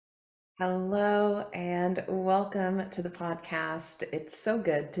Hello and welcome to the podcast. It's so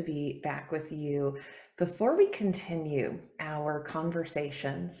good to be back with you. Before we continue our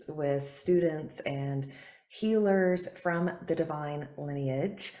conversations with students and healers from the divine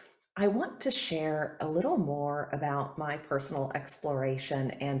lineage, I want to share a little more about my personal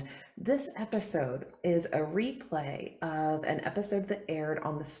exploration. And this episode is a replay of an episode that aired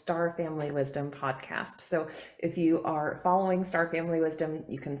on the Star Family Wisdom podcast. So if you are following Star Family Wisdom,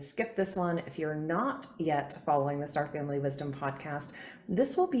 you can skip this one. If you're not yet following the Star Family Wisdom podcast,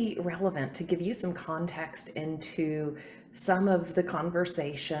 this will be relevant to give you some context into some of the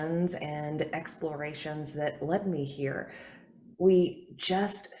conversations and explorations that led me here. We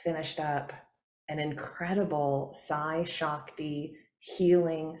just finished up an incredible Sai Shakti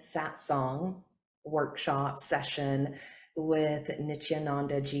healing satsang workshop session with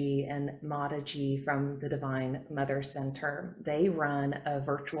Nityananda ji and Mata ji from the Divine Mother Center. They run a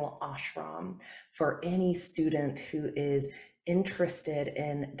virtual ashram for any student who is interested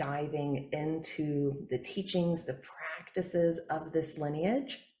in diving into the teachings, the practices of this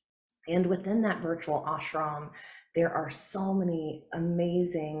lineage. And within that virtual ashram, there are so many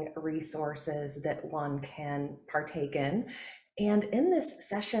amazing resources that one can partake in. And in this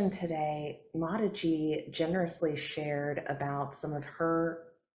session today, Mataji generously shared about some of her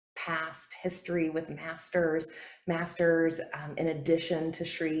past history with masters, in addition to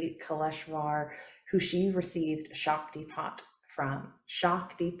Sri Kaleshwar, who she received Shaktipat from.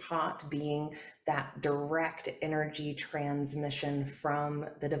 Shaktipat being that direct energy transmission from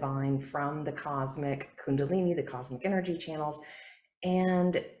the divine, from the cosmic Kundalini, the cosmic energy channels.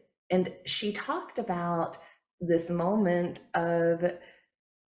 And she talked about this moment of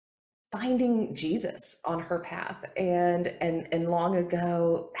finding Jesus on her path, and long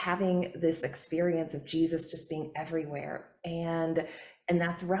ago having this experience of Jesus just being everywhere. And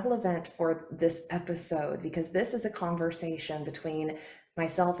that's relevant for this episode because this is a conversation between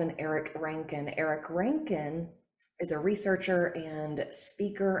myself and Eric Rankin. Eric Rankin is a researcher and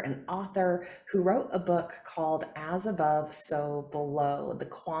speaker and author who wrote a book called As Above, So Below: The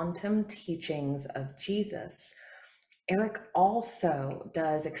Quantum Teachings of Jesus. Eric also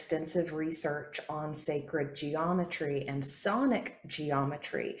does extensive research on sacred geometry and sonic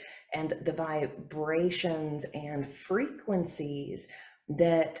geometry and the vibrations and frequencies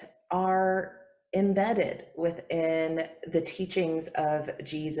that are embedded within the teachings of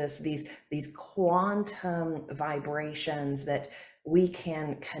Jesus, these quantum vibrations that we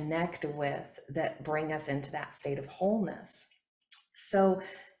can connect with that bring us into that state of wholeness. So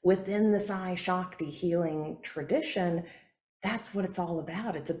within the Sai Shakti healing tradition, that's what it's all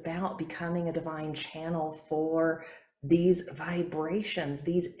about. It's about becoming a divine channel for these vibrations,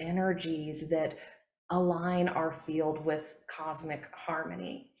 these energies that align our field with cosmic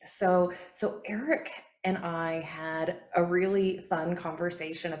harmony. So Eric and I had a really fun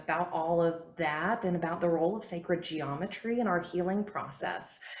conversation about all of that and about the role of sacred geometry in our healing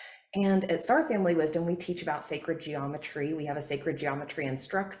process. And at Star Family Wisdom, we teach about sacred geometry. We have a sacred geometry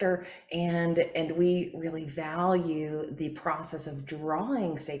instructor, and we really value the process of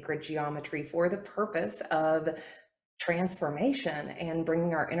drawing sacred geometry for the purpose of transformation and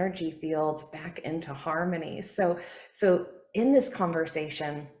bringing our energy fields back into harmony. So in this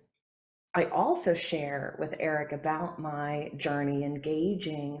conversation, I also share with Eric about my journey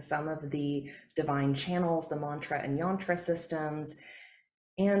engaging some of the divine channels, the mantra and yantra systems.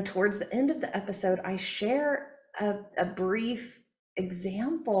 And towards the end of the episode, I share a brief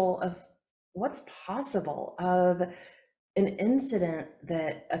example of what's possible of an incident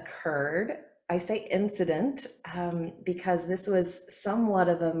that occurred. I say incident because this was somewhat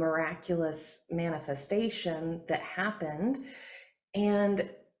of a miraculous manifestation that happened. And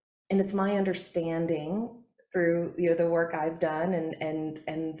it's my understanding through the work I've done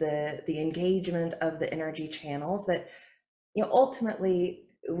and the engagement of the energy channels that ultimately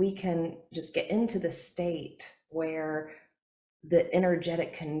we can just get into the state where the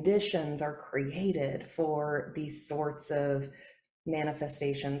energetic conditions are created for these sorts of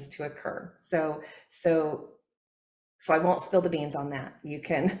manifestations to occur. So I won't spill the beans on that. You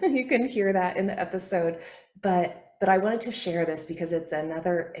can you can hear that in the episode, but I wanted to share this because it's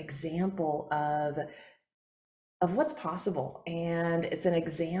another example of what's possible. And it's an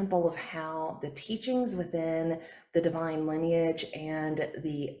example of how the teachings within the divine lineage and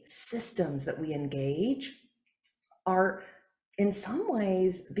the systems that we engage are in some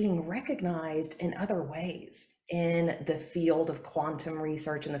ways being recognized in other ways in the field of quantum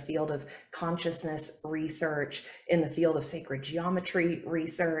research, in the field of consciousness research, in the field of sacred geometry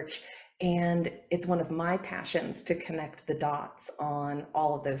research. And it's one of my passions to connect the dots on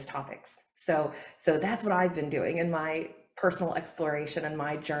all of those topics. So that's what I've been doing in my personal exploration and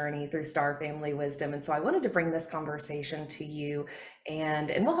my journey through Star Family Wisdom. And so I wanted to bring this conversation to you,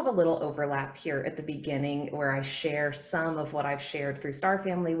 and we'll have a little overlap here at the beginning where I share some of what I've shared through Star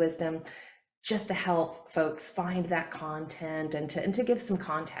Family Wisdom, just to help folks find that content and to give some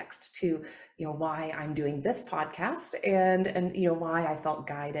context to why I'm doing this podcast, and why I felt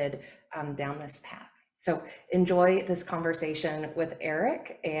guided down this path. So enjoy this conversation with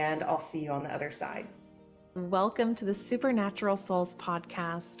Eric, and I'll see you on the other side. Welcome to the Supernatural Souls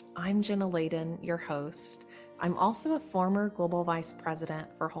podcast. I'm Jenna Layden, your host. I'm also a former global vice president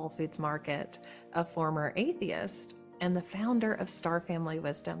for Whole Foods Market, a former atheist, and the founder of Star Family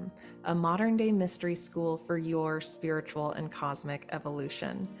Wisdom, a modern-day mystery school for your spiritual and cosmic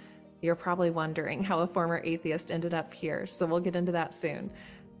evolution. You're probably wondering how a former atheist ended up here, so we'll get into that soon.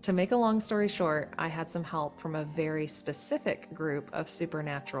 To make a long story short, I had some help from a very specific group of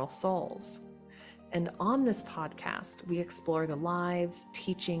supernatural souls. And on this podcast, we explore the lives,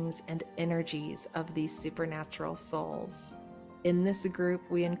 teachings, and energies of these supernatural souls. In this group,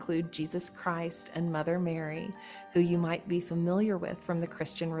 we include Jesus Christ and Mother Mary, who you might be familiar with from the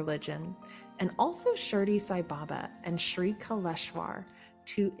Christian religion, and also Shirdi Sai Baba and Sri Kaleshwar,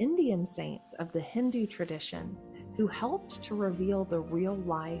 two Indian saints of the Hindu tradition, who helped to reveal the real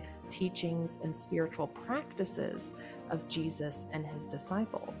life, teachings, and spiritual practices of Jesus and his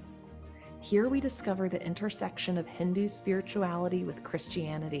disciples. Here we discover the intersection of Hindu spirituality with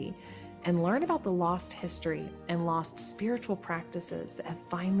Christianity, and learn about the lost history and lost spiritual practices that have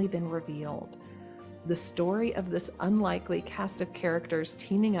finally been revealed. The story of this unlikely cast of characters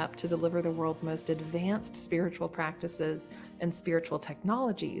teaming up to deliver the world's most advanced spiritual practices and spiritual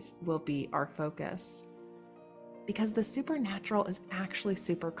technologies will be our focus. Because the supernatural is actually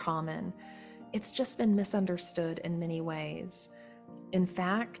super common. It's just been misunderstood in many ways. In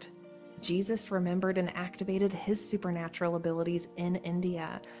fact, Jesus remembered and activated his supernatural abilities in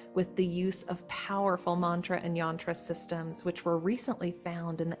India with the use of powerful mantra and yantra systems, which were recently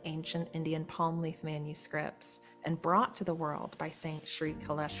found in the ancient Indian palm leaf manuscripts and brought to the world by Saint Sri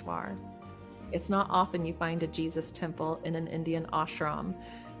Kaleshwar. It's not often you find a Jesus temple in an Indian ashram,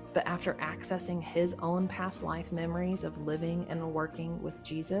 but after accessing his own past life memories of living and working with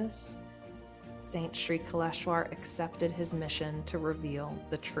Jesus, Saint Sri Kaleshwar accepted his mission to reveal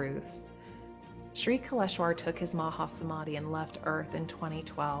the truth. Sri Kaleshwar took his Mahasamadhi and left Earth in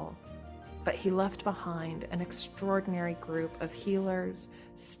 2012, but he left behind an extraordinary group of healers,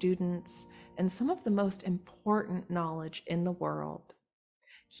 students, and some of the most important knowledge in the world.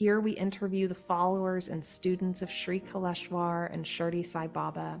 Here we interview the followers and students of Sri Kaleshwar and Shirdi Sai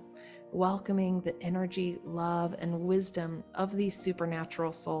Baba, welcoming the energy, love, and wisdom of these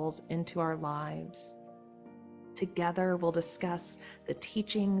supernatural souls into our lives. Together, we'll discuss the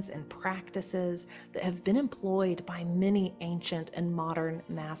teachings and practices that have been employed by many ancient and modern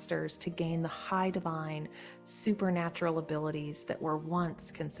masters to gain the high divine, supernatural abilities that were once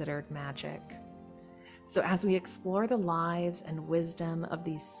considered magic. So as we explore the lives and wisdom of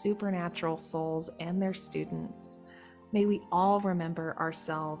these supernatural souls and their students, may we all remember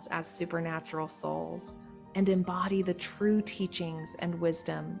ourselves as supernatural souls and embody the true teachings and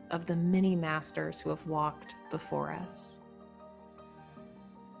wisdom of the many masters who have walked before us.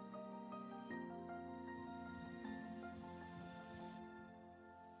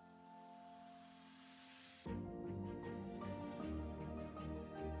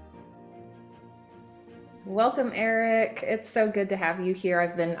 Welcome, Eric. It's so good to have you here.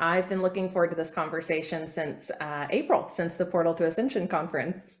 I've been looking forward to this conversation since April, since the Portal to Ascension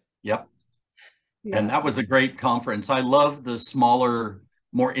conference. Yep. Yeah. And that was a great conference. I love the smaller,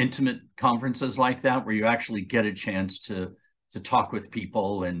 more intimate conferences like that, where you actually get a chance to talk with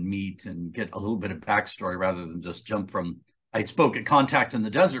people and meet and get a little bit of backstory rather than just jump from. I spoke at Contact in the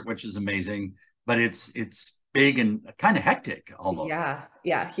Desert, which is amazing, but it's big and kind of hectic almost.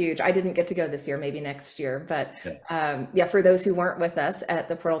 Yeah, huge. I didn't get to go this year, maybe next year, but for those who weren't with us at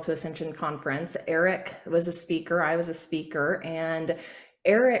the Portal to Ascension conference, Eric was a speaker, I was a speaker, and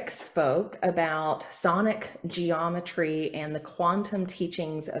Eric spoke about sonic geometry and the quantum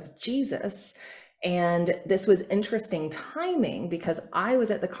teachings of Jesus. And this was interesting timing because I was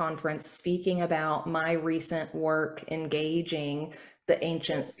at the conference speaking about my recent work engaging the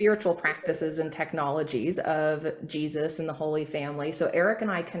ancient spiritual practices and technologies of Jesus and the Holy Family. So Eric and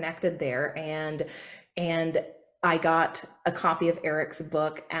I connected there, and I got a copy of Eric's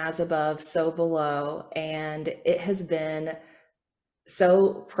book, As Above, So Below, and it has been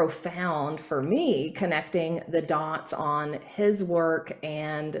so profound for me, connecting the dots on his work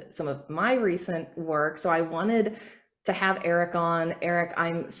and some of my recent work. So I wanted to have Eric on. Eric,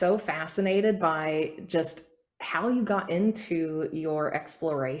 I'm so fascinated by just how you got into your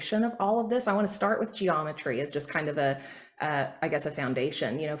exploration of all of this. I want to start with geometry as just kind of I guess, a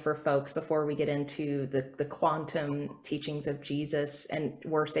foundation, for folks before we get into the quantum teachings of Jesus. And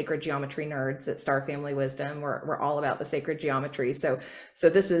we're sacred geometry nerds at Star Family Wisdom. We're all about the sacred geometry. So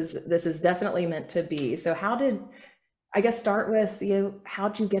this is definitely meant to be. So how did, I guess, start with you?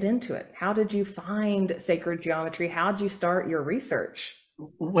 How'd you get into it? How did you find sacred geometry? How'd you start your research?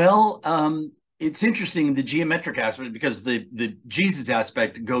 Well, it's interesting, the geometric aspect, because the Jesus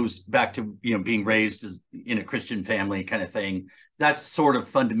aspect goes back to, being raised as in a Christian family kind of thing. That's sort of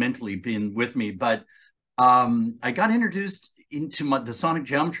fundamentally been with me. But I got introduced into the sonic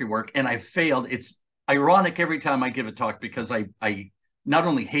geometry work, and I failed. It's ironic every time I give a talk, because I not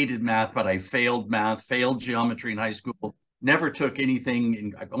only hated math, but I failed math, failed geometry in high school, never took anything.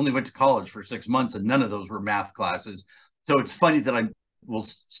 And I only went to college for 6 months, and none of those were math classes. So it's funny that I will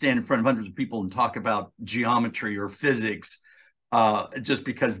stand in front of hundreds of people and talk about geometry or physics, just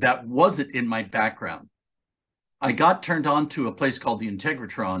because that wasn't in my background. I got turned on to a place called the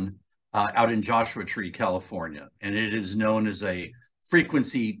Integratron out in Joshua Tree, California, and it is known as a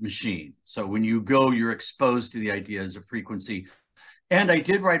frequency machine. So when you go, you're exposed to the ideas of frequency. And I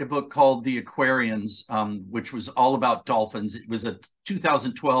did write a book called The Aquarians, which was all about dolphins. It was a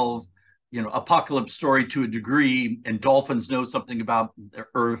 2012 apocalypse story to a degree, and dolphins know something about the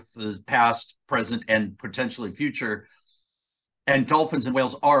Earth, the past, present, and potentially future. And dolphins and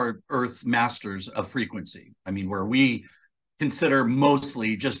whales are Earth's masters of frequency. I mean, where we consider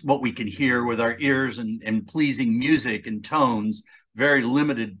mostly just what we can hear with our ears and pleasing music and tones, very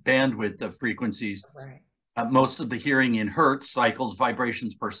limited bandwidth of frequencies. Right. Most of the hearing in hertz cycles,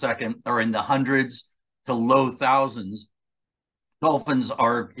 vibrations per second, are in the hundreds to low thousands. Dolphins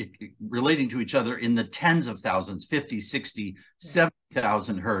are relating to each other in the tens of thousands, 50, 60,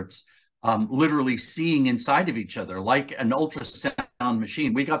 70,000 hertz, literally seeing inside of each other like an ultrasound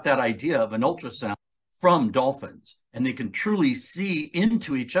machine. We got that idea of an ultrasound from dolphins, and they can truly see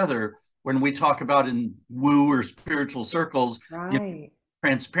into each other. When we talk about in woo or spiritual circles, Right.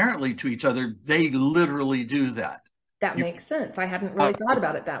 transparently to each other, they literally do that. That You, makes sense. I hadn't really thought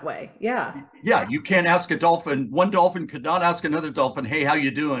about it that way. Yeah. yeah, you can't ask a dolphin. One dolphin could not ask another dolphin, "Hey, how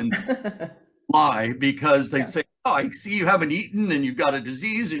you doing?" Why? Because they'd Yeah. say, "Oh, I see you haven't eaten, and you've got a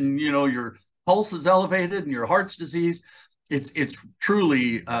disease, and your pulse is elevated, and your heart's disease." It's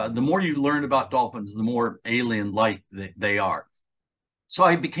truly, the more you learn about dolphins, the more alien-like they are. So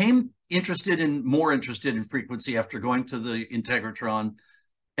I became more interested in frequency after going to the Integratron.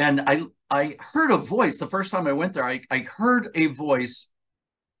 And I heard a voice the first time I went there. I heard a voice,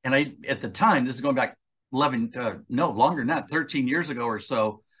 and at the time, this is going back 11, no, longer than that, 13 years ago or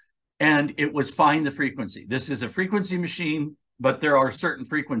so. And it was find the frequency. This is a frequency machine, but there are certain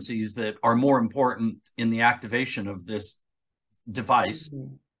frequencies that are more important in the activation of this device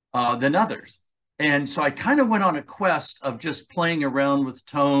Mhm. than others. And so I kind of went on a quest of just playing around with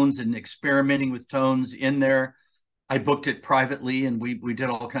tones and experimenting with tones in there. I booked it privately, and we did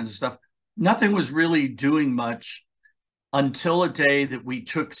all kinds of stuff. Nothing was really doing much until a day that we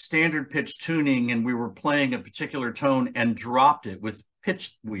took standard pitch tuning, and we were playing a particular tone and dropped it with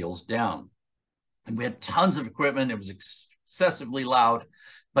pitch wheels down. And we had tons of equipment. It was excessively loud,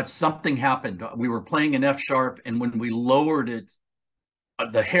 but something happened. We were playing an F sharp, and when we lowered it,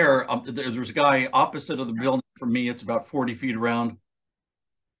 the hair, there was a guy opposite of the building from me. It's about 40 feet around.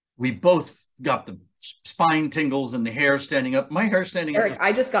 We both got the spine tingles and the hair standing up. My hair standing up. Eric,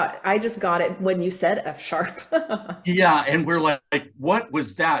 I just got it when you said F sharp. Yeah. And we're like, what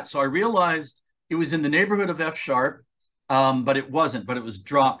was that? So I realized it was in the neighborhood of F sharp, but it wasn't, but it was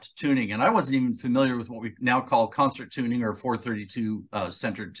dropped tuning. And I wasn't even familiar with what we now call concert tuning or 432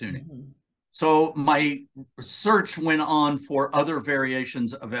 centered tuning. Mhm. So my search went on for other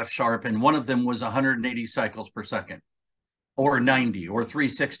variations of F sharp, and one of them was 180 cycles per second, or 90, or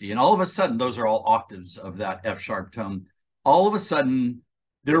 360. And all of a sudden, those are all octaves of that F sharp tone. All of a sudden,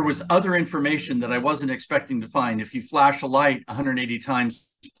 there was other information that I wasn't expecting to find. If you flash a light 180 times,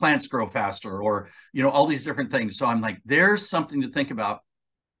 plants grow faster, or all these different things. So I'm like, there's something to think about.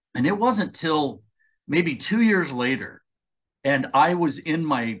 And it wasn't till maybe 2 years later, and I was in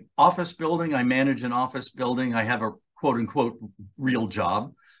my office building. I manage an office building. I have a quote unquote real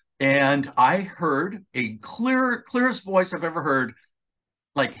job. And I heard a clearest voice I've ever heard,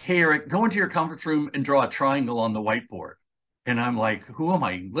 like, "Hey, Eric, go into your conference room and draw a triangle on the whiteboard." And I'm like, who am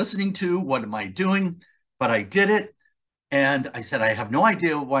I listening to? What am I doing? But I did it. And I said, I have no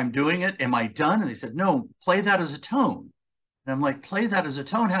idea why I'm doing it. Am I done? And they said, no, play that as a tone. And I'm like, play that as a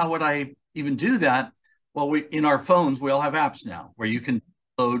tone? How would I even do that? Well, we in our phones, we all have apps now where you can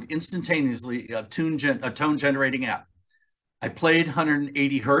load instantaneously a tone generating app. I played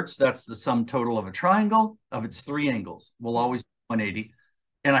 180 hertz. That's the sum total of a triangle of its three angles. We'll always 180.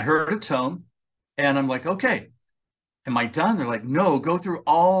 And I heard a tone, and I'm like, okay, am I done? They're like, no, go through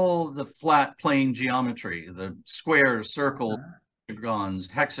all the flat plane geometry, the squares, circles, Uh-huh.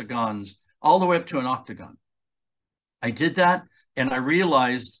 hexagons, all the way up to an octagon. I did that, and I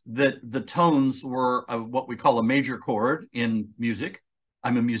realized that the tones were what we call a major chord in music.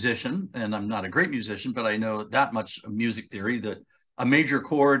 I'm a musician, and I'm not a great musician, but I know that much of music theory, that a major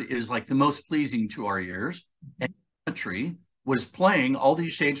chord is like the most pleasing to our ears. And geometry was playing, all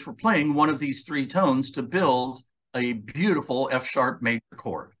these shapes were playing one of these three tones to build a beautiful F sharp major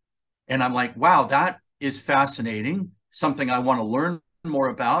chord. And I'm like, wow, that is fascinating, something I want to learn more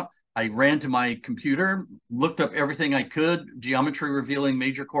about. I ran to my computer, looked up everything I could, geometry revealing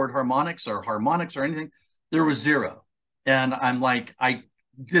major chord harmonics or anything. There was zero. And I'm like,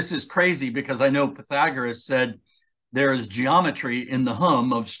 this is crazy, because I know Pythagoras said there is geometry in the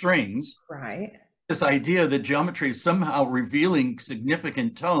hum of strings. Right. This idea that geometry is somehow revealing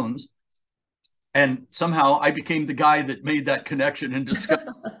significant tones. And somehow I became the guy that made that connection and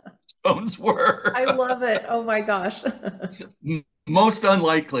discovered tones were. I love it. Oh my gosh. Most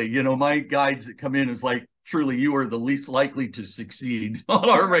unlikely. My guides that come in is like, truly, you are the least likely to succeed on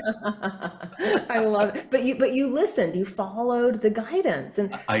our rate. I love it. But you listened, you followed the guidance.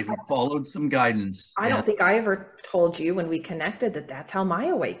 And I followed some guidance. I don't think I ever told you when we connected that that's how my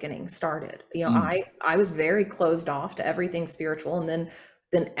awakening started. Mm, I was very closed off to everything spiritual, and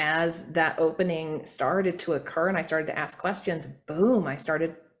then as that opening started to occur and I started to ask questions, boom, I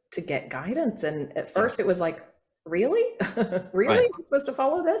started to get guidance. And at yeah, first it was like, really? Really? right. I'm supposed to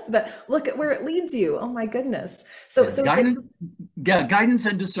follow this? But look at where it leads you. Oh my goodness. So Yeah, so it's guidance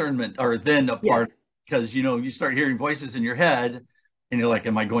and discernment are then a part, yes. because you start hearing voices in your head, and you're like,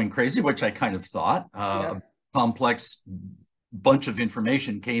 "Am I going crazy?" Which I kind of thought. Yeah. A complex bunch of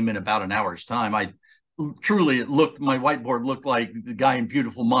information came in about an hour's time. I truly, my whiteboard looked like the guy in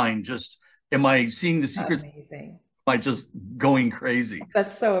Beautiful Mind. Just, am I seeing the secrets? Amazing. Am I just going crazy?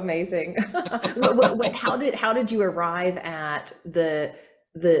 That's so amazing. How did you arrive at the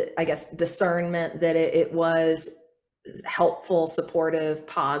I guess discernment that it was helpful, supportive,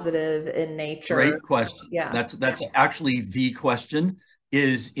 positive in nature? Great question. Yeah. That's actually the question.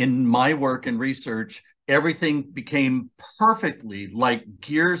 Is in my work and research, everything became perfectly like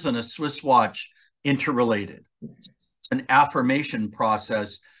gears in a Swiss watch, interrelated. An affirmation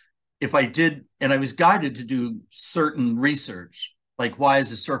process. If I did, and I was guided to do certain research, like why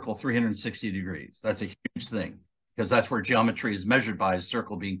is a circle 360 degrees? That's a huge thing, because that's where geometry is measured by, a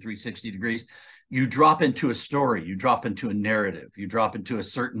circle being 360 degrees. You drop into a story, you drop into a narrative, you drop into a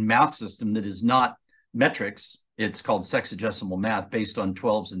certain math system that is not metrics. It's called sexagesimal math, based on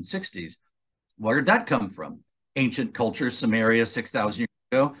 12s and 60s. Where did that come from? Ancient culture, Samaria, 6,000 years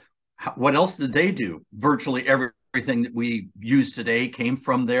ago. What else did they do? Virtually everything that we use today came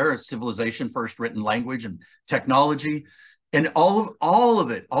from there. A civilization, first written language and technology, and all of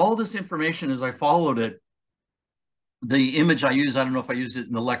it, all this information, as I followed it. The image I use, I don't know if I used it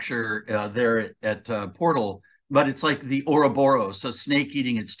in the lecture there at Portal, but it's like the Ouroboros, a snake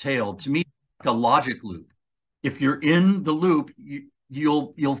eating its tail. To me, like a logic loop. If you're in the loop,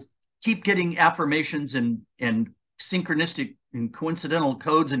 you'll keep getting affirmations and synchronistic and coincidental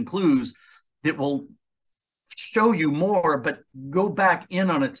codes and clues that will show you more, but go back in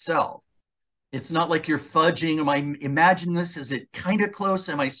on itself. It's not like you're fudging. Am I imagining this? Is it kind of close?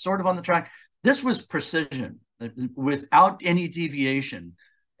 Am I sort of on the track? This was precision without any deviation.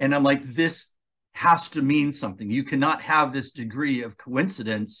 And I'm like, this has to mean something. You cannot have this degree of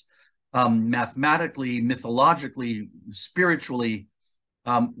coincidence, mathematically, mythologically, spiritually,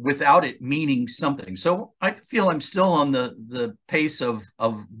 without it meaning something. So I feel I'm still on the pace of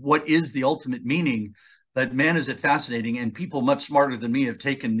what is the ultimate meaning. But man, is it fascinating, and people much smarter than me have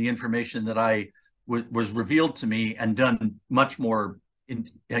taken the information that was revealed to me and done much more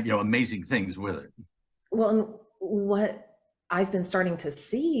amazing things with it. Well, and what I've been starting to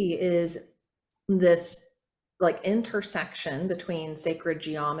see is this like intersection between sacred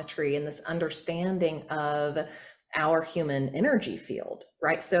geometry and this understanding of our human energy field,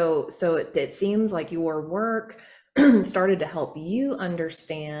 right? So it seems like your work started to help you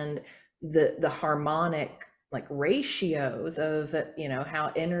understand the harmonic like ratios of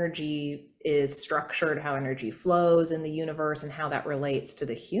how energy is structured, how energy flows in the universe, and how that relates to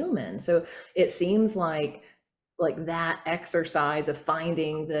the human. So it seems like that exercise of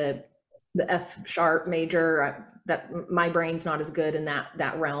finding the F sharp major, that my brain's not as good in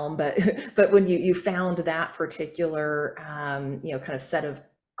that realm, but but when you found that particular kind of set of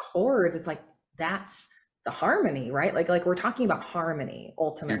chords, it's like that's the harmony, right? Like we're talking about harmony It's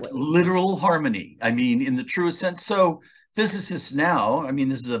ultimately. literal harmony. I mean, in the truest sense. So physicists now, I mean,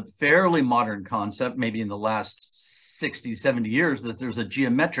 this is a fairly modern concept, maybe in the last 60, 70 years, that there's a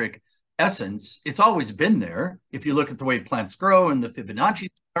geometric essence. It's always been there. If you look at the way plants grow and the Fibonacci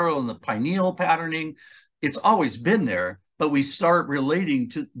spiral and the pineal patterning, it's always been there. But we start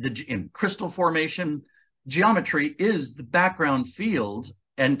relating to in crystal formation. Geometry is the background field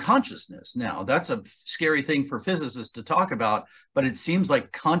and consciousness. Now, that's a scary thing for physicists to talk about, but it seems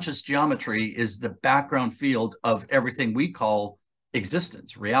like conscious geometry is the background field of everything we call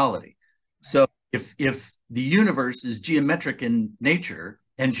existence, reality. So if the universe is geometric in nature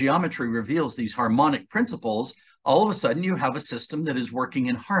and geometry reveals these harmonic principles, all of a sudden you have a system that is working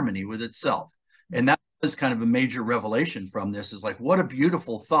in harmony with itself. And that is kind of a major revelation from this, is like, what a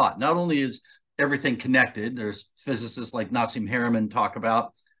beautiful thought. Not only is everything connected, there's physicists like Nassim Haramein talk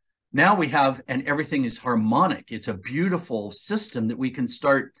about, now we have, and everything is harmonic. It's a beautiful system that we can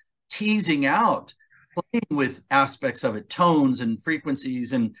start teasing out, playing with aspects of it, tones and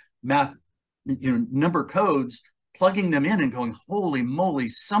frequencies and math, number codes, plugging them in and going, holy moly,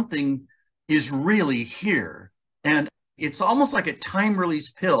 something is really here. And it's almost like a time release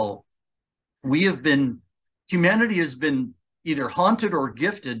pill. Humanity has been either haunted or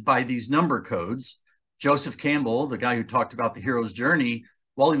gifted by these number codes. Joseph Campbell, the guy who talked about the hero's journey,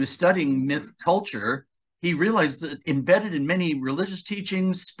 while he was studying myth culture, he realized that embedded in many religious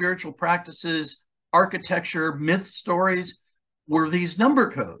teachings, spiritual practices, architecture, myth stories were these number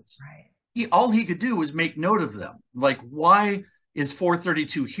codes. Right. All he could do was make note of them. Like, why is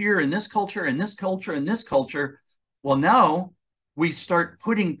 432 here in this culture, in this culture, in this culture? Well, now we start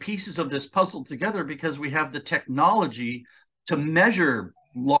putting pieces of this puzzle together because we have the technology to measure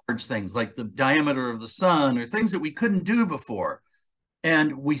large things like the diameter of the sun or things that we couldn't do before.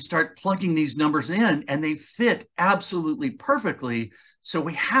 And we start plugging these numbers in and they fit absolutely perfectly. So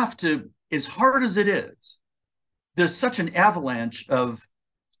we have to, as hard as it is, there's such an avalanche of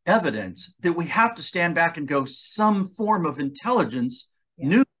evidence that we have to stand back and go, some form of intelligence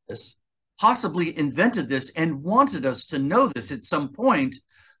knew this, possibly invented this and wanted us to know this at some point,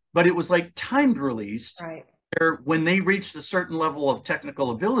 but it was like timed released. Right. Where when they reach a certain level of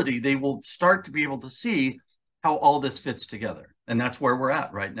technical ability, they will start to be able to see how all this fits together. And that's where we're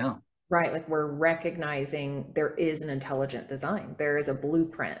at right now. Right. Like we're recognizing there is an intelligent design. There is a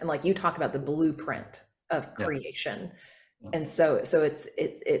blueprint. And like you talk about the blueprint of creation. Yeah. And so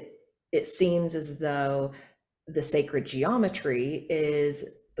it seems as though the sacred geometry is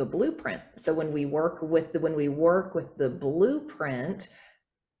the blueprint. So when we work with the blueprint,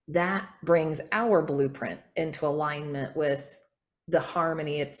 that brings our blueprint into alignment with the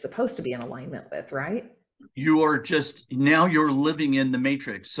harmony it's supposed to be in alignment with, right? You're living in the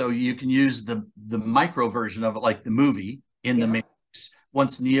matrix. So you can use the micro version of it, like the movie in the matrix.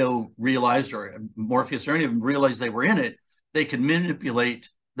 Once Neo realized, or Morpheus, or any of them realized they were in it, they could manipulate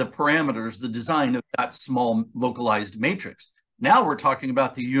the parameters, the design of that small localized matrix. Now we're talking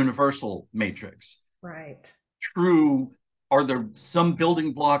about the universal matrix. Right. Are there some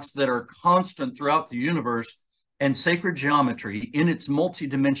building blocks that are constant throughout the universe? And sacred geometry in its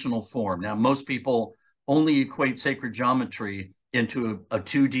multidimensional form. Now, most people only equate sacred geometry into a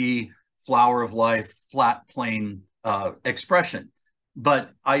 2D flower of life, flat plane expression.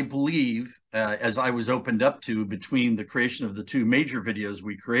 But I believe, as I was opened up to between the creation of the two major videos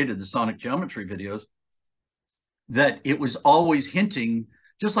we created, the sonic geometry videos, that it was always hinting,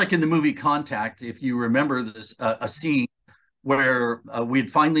 just like in the movie Contact, if you remember this, a scene where we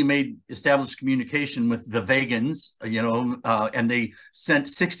had finally established communication with the Vegans, and they sent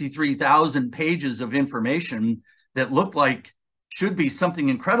 63,000 pages of information that looked like should be something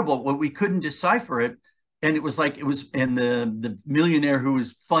incredible, but we couldn't decipher it. And the millionaire who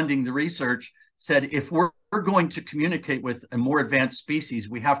was funding the research said, if we're going to communicate with a more advanced species,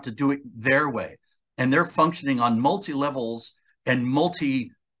 we have to do it their way. And they're functioning on multi-levels and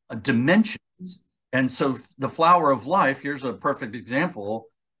multi-dimensions. And so the flower of life, here's a perfect example.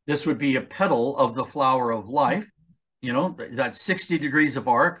 This would be a petal of the flower of life. That's 60 degrees of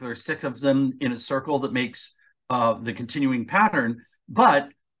arc. There's 6 of them in a circle that makes the continuing pattern. But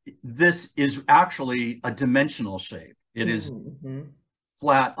this is actually a dimensional shape. It is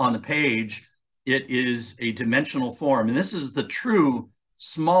flat on the page. It is a dimensional form. And this is the true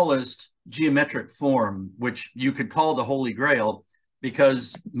smallest geometric form, which you could call the Holy Grail,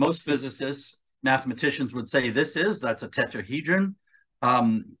 because most physicists mathematicians would say that's a tetrahedron.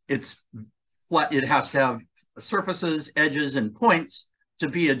 It's flat, it has to have surfaces, edges, and points to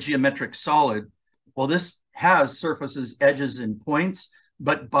be a geometric solid. Well, this has surfaces, edges, and points,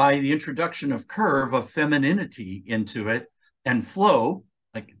 but by the introduction of curve, of femininity into it, and flow,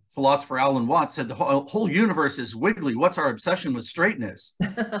 like philosopher Alan Watts said, the whole universe is wiggly. What's our obsession with straightness?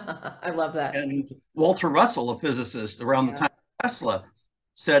 I love that. And Walter Russell, a physicist around the time of Tesla,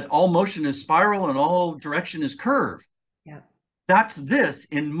 said all motion is spiral and all direction is curve. Yeah. That's this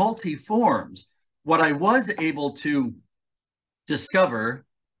in multi forms. What I was able to discover,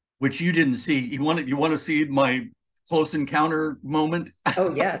 which you didn't see, you want to see my close encounter moment?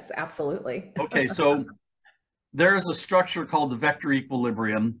 Oh, yes, absolutely. Okay, so there is a structure called the vector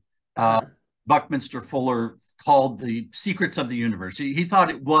equilibrium. Buckminster Fuller called the secrets of the universe. He thought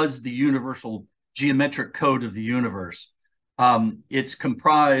it was the universal geometric code of the universe. It's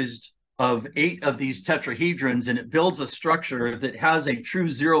comprised of 8 of these tetrahedrons, and it builds a structure that has a true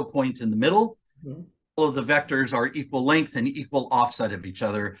 0 point in the middle. Mm-hmm. All of the vectors are equal length and equal offset of each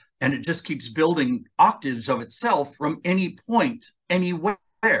other, and it just keeps building octaves of itself from any point,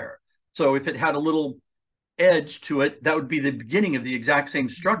 anywhere. So if it had a little edge to it, that would be the beginning of the exact same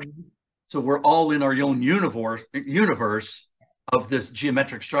structure. Mm-hmm. So we're all in our own universe of this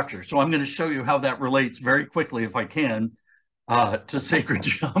geometric structure. So I'm going to show you how that relates very quickly, if I can, to sacred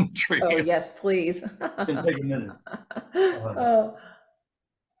geometry. Oh, yes, please. It's going to take a minute.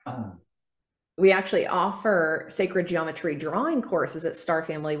 We actually offer sacred geometry drawing courses at Star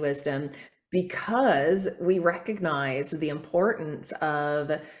Family Wisdom because we recognize the importance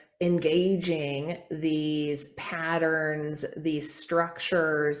of engaging these patterns, these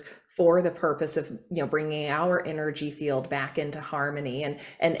structures, for the purpose of, bringing our energy field back into harmony.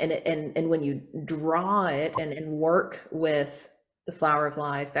 And when you draw it and work with the flower of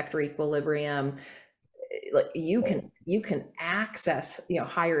life, vector equilibrium, you can access,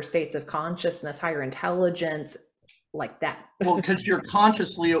 higher states of consciousness, higher intelligence, like that. Well, because you're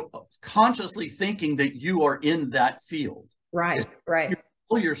consciously thinking that you are in that field. Right. You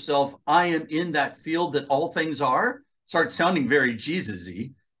tell yourself, I am in that field that all things are. Starts sounding very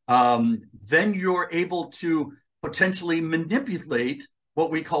Jesus-y. Then you're able to potentially manipulate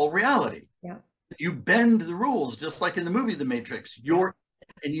what we call reality. Yeah. You bend the rules, just like in the movie The Matrix.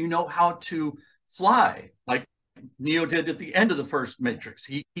 And you know how to fly, like Neo did at the end of the first Matrix.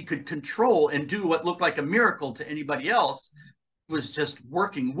 He could control and do what looked like a miracle to anybody else. He was just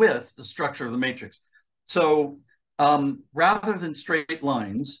working with the structure of the Matrix. So rather than straight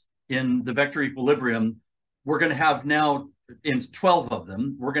lines in the vector equilibrium, we're going to have now, in 12 of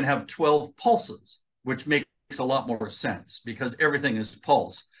them, we're going to have 12 pulses, which makes a lot more sense because everything is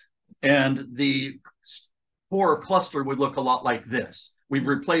pulse. And the core cluster would look a lot like this. We've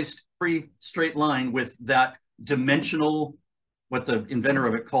replaced every straight line with that dimensional, what the inventor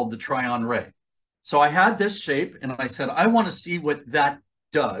of it called the Tryon ray. So I had this shape and I said, I want to see what that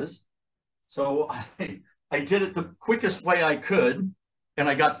does. So I did it the quickest way I could. And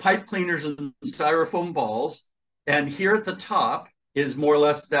I got pipe cleaners and styrofoam balls. And here at the top is more or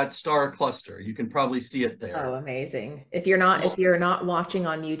less that star cluster. You can probably see it there. Oh, amazing. If you're not watching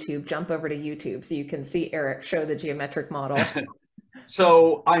on YouTube, jump over to YouTube so you can see Eric show the geometric model.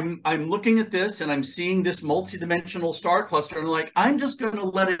 So I'm looking at this and I'm seeing this multidimensional star cluster and I'm just going to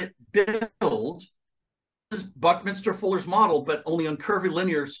let it build. This is Buckminster Fuller's model, but only on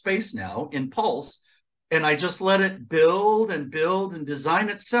curvilinear space now in pulse. And I just let it build and design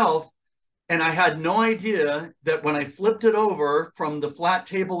itself. And I had no idea that when I flipped it over from the flat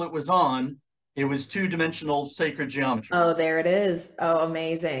table it was on, it was 2-dimensional sacred geometry. Oh, there it is. Oh,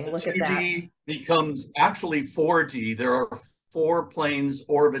 amazing. Look at that. 2D becomes actually 4D. There are 4 planes,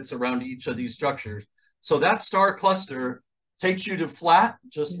 orbits around each of these structures. So that star cluster takes you to flat,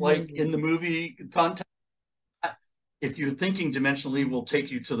 just like in the movie Contact. If you're thinking dimensionally, will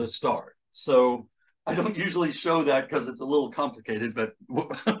take you to the star. So I don't usually show that because it's a little complicated, but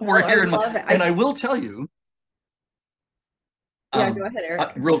we're here. And I will tell you. Yeah, go ahead,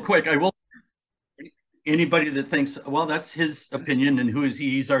 Eric. Real quick, I will. Anybody that thinks, well, that's his opinion and who is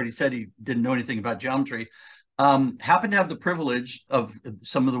he? He's already said he didn't know anything about geometry. Happened to have the privilege of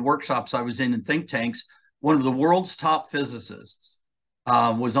some of the workshops I was in think tanks. One of the world's top physicists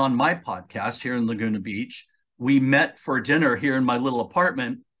was on my podcast here in Laguna Beach. We met for dinner here in my little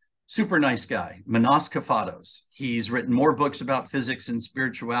apartment. Super nice guy, Manas Kafatos. He's written more books about physics and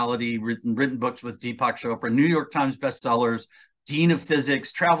spirituality, written books with Deepak Chopra, New York Times bestsellers, dean of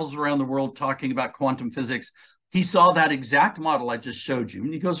physics, travels around the world talking about quantum physics. He saw that exact model I just showed you.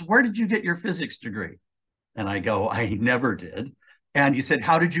 And he goes, where did you get your physics degree? And I go, I never did. And he said,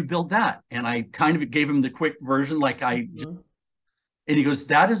 how did you build that? And I kind of gave him the quick version, like Mhm. and he goes,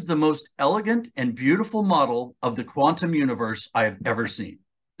 that is the most elegant and beautiful model of the quantum universe I have ever seen.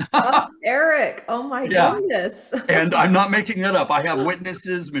 Oh, Eric, oh my Yeah. goodness. And I'm not making that up. I have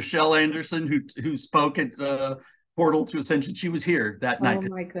witnesses. Michelle Anderson, who spoke at Portal to Ascension, she was here that Oh night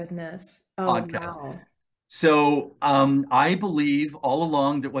my goodness. Oh, podcast. wow. So I believe all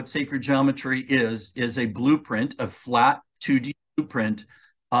along that what sacred geometry is a blueprint, a flat 2D blueprint,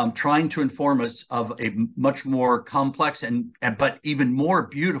 trying to inform us of a much more complex and but even more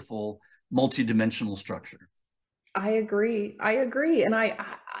beautiful multidimensional structure. I agree. I agree. And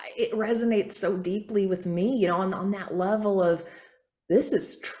it resonates so deeply with me, on that level of this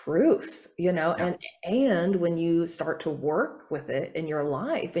is truth, Yeah. and when you start to work with it in your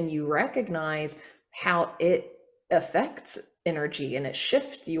life and you recognize how it affects energy and it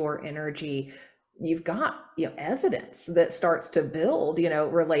shifts your energy, you've got, evidence that starts to build,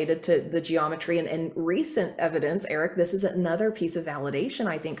 related to the geometry and recent evidence. Eric, this is another piece of validation,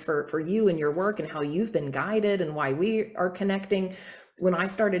 I think, for you and your work and how you've been guided and why we are connecting. When I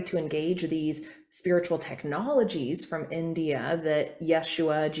started to engage these spiritual technologies from India that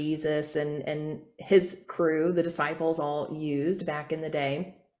Yeshua, Jesus, and his crew, the disciples, all used back in the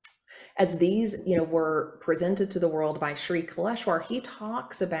day, as these, were presented to the world by Sri Kaleshwar, he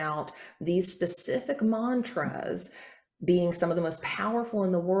talks about these specific mantras being some of the most powerful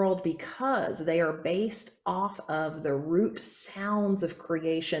in the world because they are based off of the root sounds of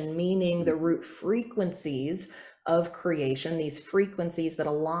creation, meaning the root frequencies of creation, these frequencies that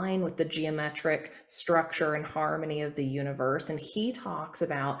align with the geometric structure and harmony of the universe. And he talks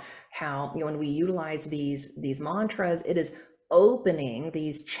about how, when we utilize these mantras, it is opening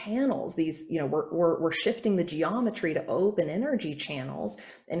these channels, these, we're shifting the geometry to open energy channels.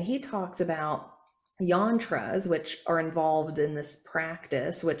 And he talks about yantras, which are involved in this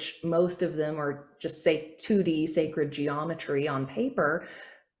practice, which most of them are just, say, 2D sacred geometry on paper.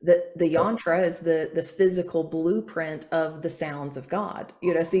 The yantra is the physical blueprint of the sounds of God.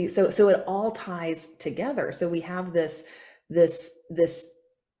 See, so it all ties together. So we have this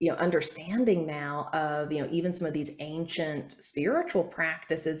understanding now of, even some of these ancient spiritual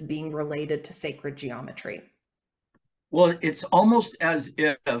practices being related to sacred geometry. Well, it's almost as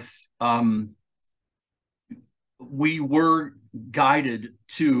if we were guided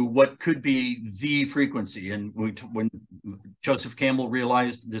to what could be the frequency. And when Joseph Campbell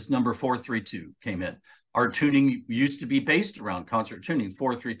realized this number 432 came in, our tuning used to be based around concert tuning,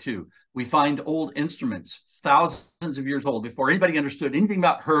 432. We find old instruments, thousands of years old, before anybody understood anything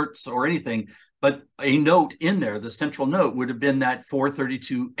about hertz or anything. But a note in there, the central note, would have been that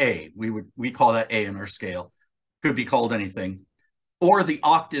 432A. We call that A in our scale. Could be called anything, or the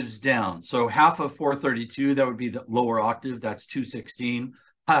octaves down. So half of 432, that would be the lower octave, that's 216.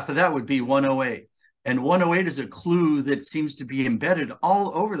 Half of that would be 108. And 108 is a clue that seems to be embedded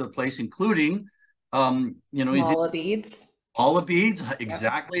all over the place, including, Mala beads. olive beads, Yep.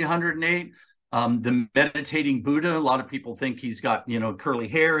 exactly 108. The meditating Buddha, a lot of people think he's got, curly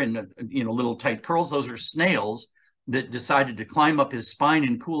hair and, little tight curls. Those are snails that decided to climb up his spine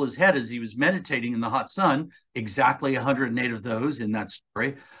and cool his head as he was meditating in the hot sun. Exactly 108 of those in that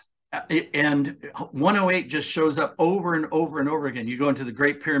story. And 108 just shows up over and over and over again. You go into the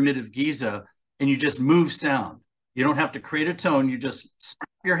Great Pyramid of Giza and you just move sound. You don't have to create a tone. You just snap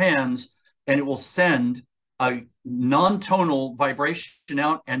your hands and it will send a non-tonal vibration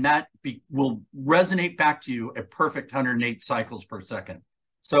out, and that will resonate back to you at perfect 108 cycles per second.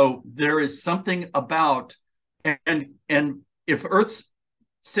 So there is something about, and if Earth's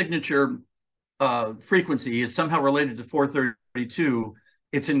signature frequency is somehow related to 432,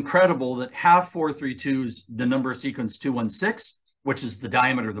 it's incredible that half 432 is the number sequence 216, which is the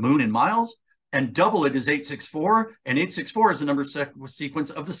diameter of the moon in miles, and double it is 864, and 864 is the number sequence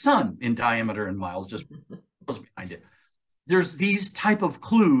of the sun in diameter in miles, just behind it. There's these type of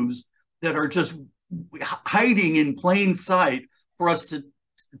clues that are just hiding in plain sight for us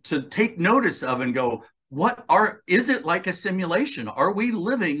to take notice of and go, is it like a simulation? Are we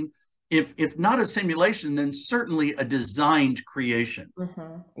living, if not a simulation, then certainly a designed creation?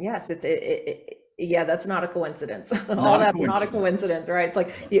 Mm-hmm. Yes, yeah, that's not a coincidence. All Not a that's not a coincidence. coincidence, right? It's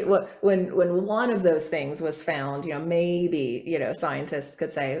like when one of those things was found, maybe, scientists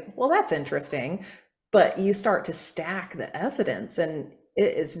could say, well, that's interesting, but you start to stack the evidence, and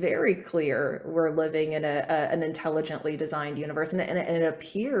it is very clear we're living in an intelligently designed universe, and it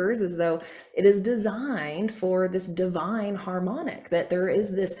appears as though it is designed for this divine harmonic, that there is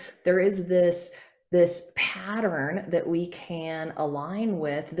this this pattern that we can align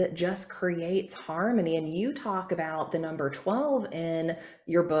with that just creates harmony. And you talk about the number 12 in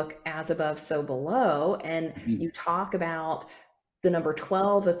your book, As Above, So Below, and Mhm. you talk about the number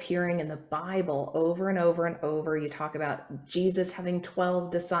 12 appearing in the Bible over and over and over. You talk about Jesus having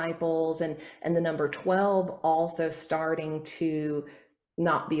 12 disciples, and the number 12 also starting to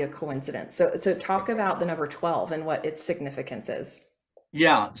not be a coincidence. So talk about the number 12 and what its significance is.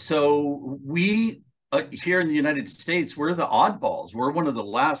 Yeah, so we here in the United States, we're the oddballs. We're one of the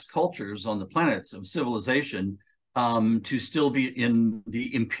last cultures on the planets of civilization to still be in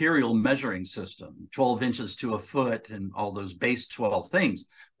the imperial measuring system, 12 inches to a foot and all those base 12 things,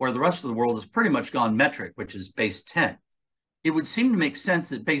 where the rest of the world has pretty much gone metric, which is base 10. It would seem to make sense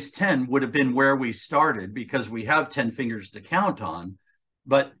that base 10 would have been where we started because we have 10 fingers to count on.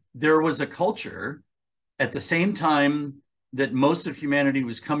 But there was a culture at the same time that most of humanity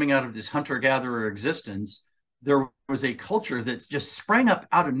was coming out of this hunter-gatherer existence. There was a culture that just sprang up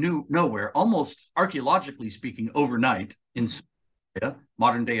out of nowhere, almost archaeologically speaking, overnight in Syria,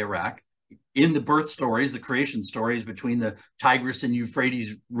 modern day Iraq, in the birth stories, the creation stories between the Tigris and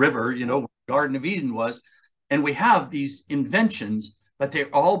Euphrates River, you know, where the Garden of Eden was. And we have these inventions, but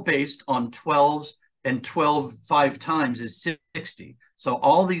they're all based on 12s, and 12 5 times is 60. So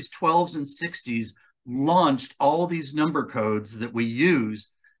all these 12s and 60s launched all these number codes that we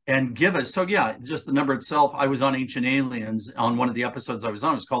use and give us. So yeah, just the number itself. I was on Ancient Aliens on one of the episodes I was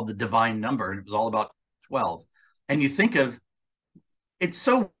on. It was called The Divine Number, and it was all about 12. And you think of, it's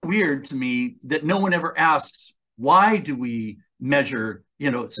so weird to me that no one ever asks, why do we measure, you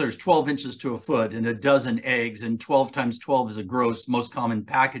know, so there's 12 inches to a foot and a dozen eggs, and 12 times 12 is a gross, most common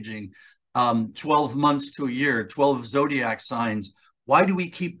packaging, 12 months to a year, 12 zodiac signs. Why do we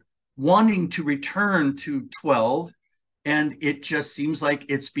keep wanting to return to 12? And it just seems like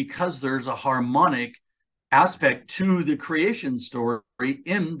it's because there's a harmonic aspect to the creation story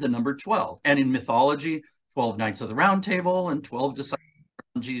in the number 12. And in mythology, 12 Knights of the Round Table and 12 disciples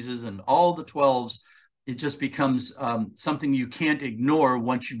of Jesus and all the 12s, it just becomes something you can't ignore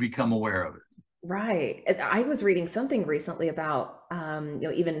once you become aware of it. Right. I was reading something recently about,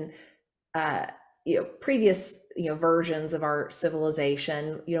 even uh, previous, versions of our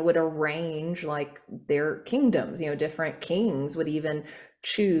civilization, would arrange like their kingdoms. Different kings would even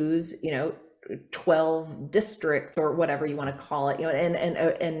choose, 12 districts or whatever you want to call it,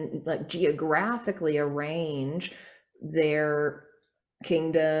 and like geographically arrange their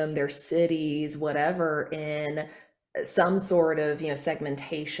kingdom, their cities, whatever, in some sort of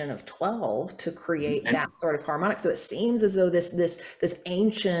segmentation of 12 to create And that sort of harmonic. So it seems as though this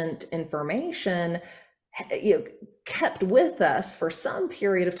ancient information kept with us for some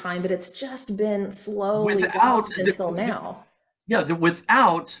period of time, but it's just been slowly without lost until now.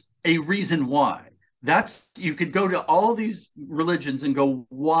 without a reason why. That's, you could go to all these religions and go,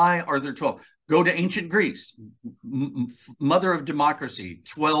 why are there 12? Go to ancient Greece, mother of democracy,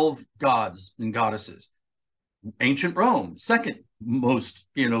 12 gods and goddesses. Ancient Rome, second most,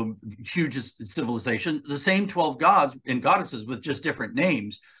 hugest civilization, the same 12 gods and goddesses with just different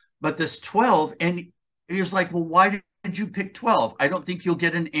names. But this 12, and he was like, well, why did you pick 12? I don't think you'll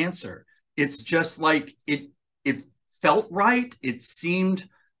get an answer. It's just like it felt right. It seemed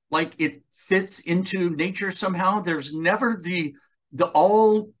like it fits into nature somehow. There's never the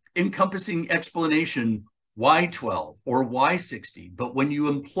all encompassing explanation why 12 or why 60. But when you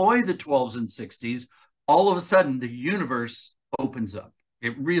employ the 12s and 60s, all of a sudden the universe opens up.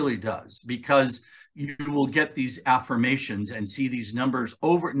 It really does, because you will get these affirmations and see these numbers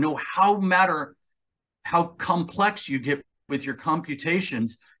over. No matter how complex you get with your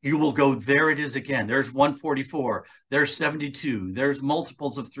computations, you will go, there it is again. There's 144, there's 72, there's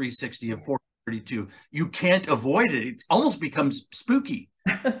multiples of 360, of 432. You can't avoid it. It almost becomes spooky.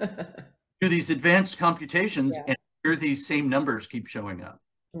 Do these advanced computations, Yeah. and here these same numbers keep showing up.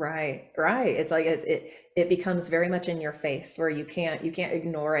 Right, right. It's like it becomes very much in your face, where you can't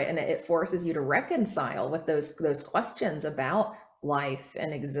ignore it, and it forces you to reconcile with those questions about life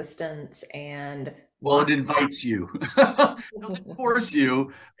and existence and Well, why. it invites you. It doesn't force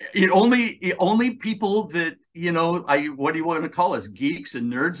you. It only people that, I what do you want to call us, geeks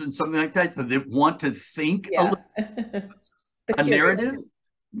and nerds and something like that want to think a little, Yeah. The a narrative. curious.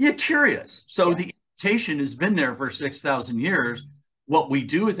 Yeah, curious. So Yeah. the invitation has been there for 6,000 years. What we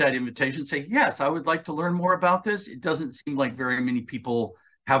do with that invitation, say, yes, I would like to learn more about this. It doesn't seem like very many people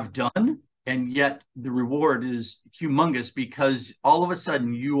have done. And yet the reward is humongous, because all of a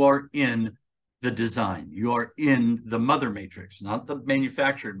sudden you are in the design. You are in the mother matrix, not the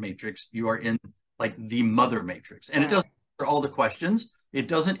manufactured matrix. You are in like the mother matrix. And it Wow. doesn't answer all the questions, It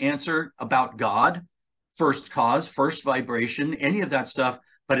doesn't answer about God, first cause, first vibration, any of that stuff,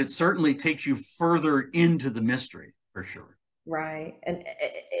 but it certainly takes you further into the mystery for sure. Right. And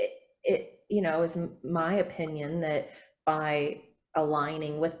is my opinion that by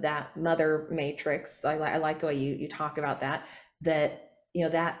aligning with that mother matrix, I like the way you talk about that, that,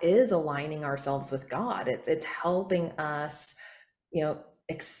 that is aligning ourselves with God. It's helping us,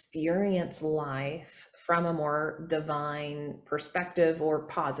 experience life from a more divine perspective or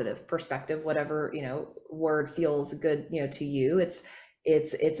positive perspective, whatever, word feels good, to you.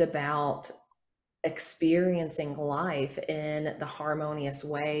 It's about experiencing life in the harmonious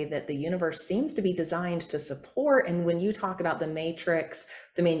way that the universe seems to be designed to support. And when you talk about the matrix,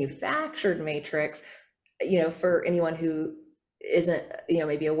 the manufactured matrix, for anyone who isn't,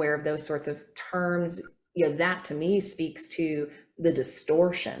 maybe aware of those sorts of terms, that to me speaks to the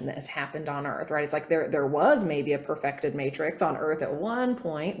distortion that has happened on Earth, right? It's like there was maybe a perfected matrix on Earth at one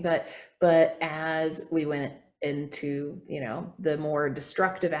point, but as we went into, the more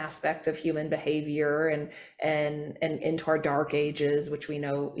destructive aspects of human behavior and into our dark ages, which we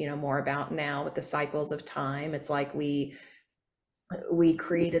know, more about now with the cycles of time, it's like we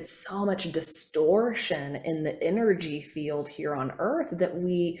created so much distortion in the energy field here on Earth that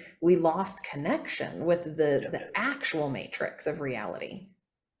we lost connection with the actual matrix of reality.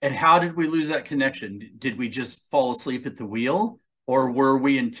 And how did we lose that connection? Did we just fall asleep at the wheel, or were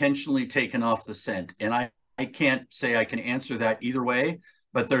we intentionally taken off the scent? And I can't say I can answer that either way,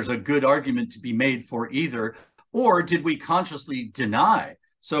 but there's a good argument to be made for either. Or did we consciously deny?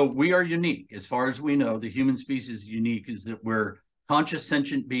 So we are unique. As far as we know, the human species is unique, is that we're conscious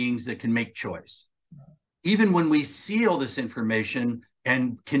sentient beings that can make choice. Even when we see all this information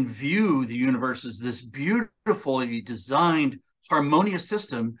and can view the universe as this beautifully designed, harmonious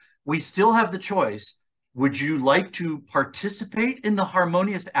system, we still have the choice. Would you like to participate in the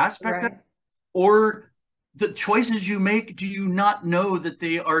harmonious aspect of it? Or the choices you make, do you not know that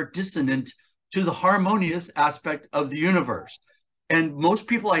they are dissonant to the harmonious aspect of the universe? And most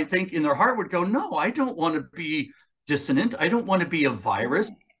people, I think, in their heart would go, no, I don't want to be dissonant. I don't want to be a virus,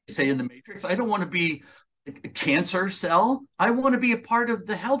 say in the Matrix. I don't want to be a cancer cell. I want to be a part of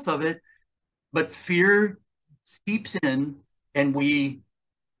the health of it. But fear seeps in, and we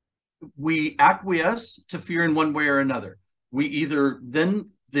acquiesce to fear in one way or another. We either, then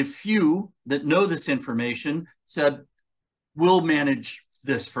the few that know this information said, we'll manage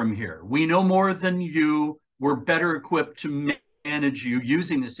this from here. We know more than you. We're better equipped to manage you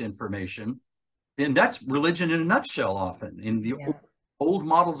using this information. And that's religion in a nutshell. Often in the old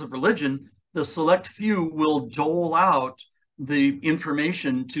models of religion, the select few will dole out the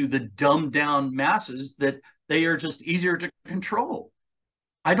information to the dumbed down masses that they are just easier to control.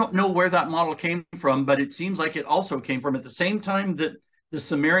 I don't know where that model came from, but it seems like it also came from at the same time that the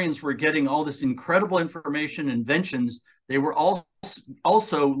Sumerians were getting all this incredible information, inventions. They were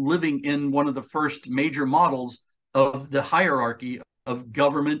also living in one of the first major models of the hierarchy of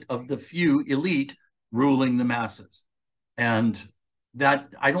government of the few elite ruling the masses. And that,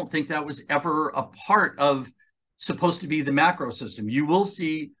 I don't think that was ever a part of supposed to be the macro system. You will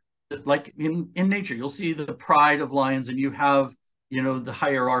see, like in nature, you'll see the pride of lions, and you have, the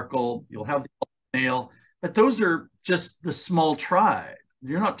hierarchical, you'll have the male, but those are just the small tribe.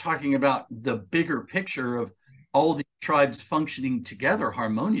 You're not talking about the bigger picture of all the tribes functioning together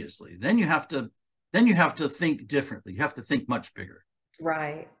harmoniously. Then you have to think differently. You have to think much bigger.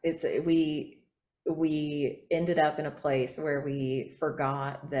 Right. We ended up in a place where we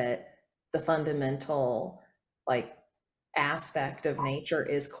forgot that the fundamental, like, aspect of nature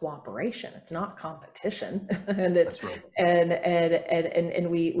is cooperation. It's not competition. And it's Right. and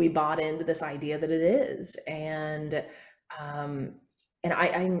we bought into this idea that it is. And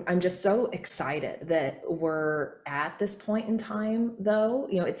I'm just so excited that we're at this point in time, though.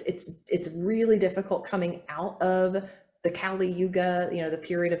 It's really difficult coming out of the Kali Yuga, the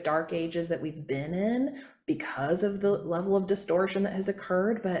period of dark ages that we've been in, because of the level of distortion that has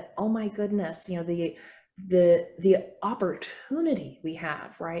occurred. But oh my goodness, the opportunity we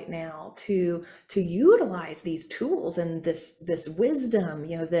have right now to utilize these tools and this wisdom,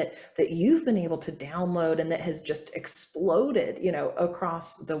 that you've been able to download and that has just exploded,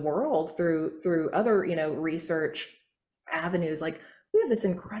 across the world through other, research avenues. Like, we have this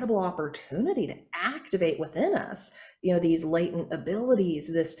incredible opportunity to activate within us, these latent abilities,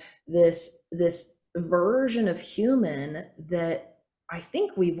 this version of human that I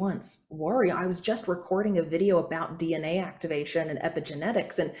think we once were. I was just recording a video about DNA activation and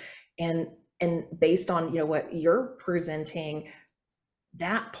epigenetics, and based on, what you're presenting,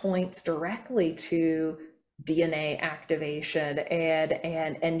 that points directly to DNA activation,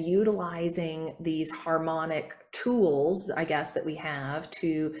 and utilizing these harmonic tools, I guess, that we have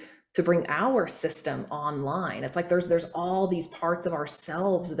to bring our system online. It's like there's all these parts of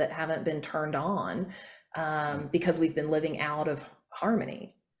ourselves that haven't been turned on, because we've been living out of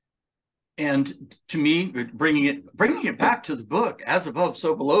harmony. And to me, bringing it back to the book, as above,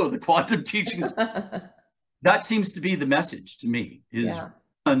 so below, the quantum teachings, that seems to be the message to me. Is Yeah.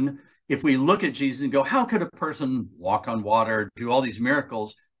 one, if we look at Jesus and go, how could a person walk on water, do all these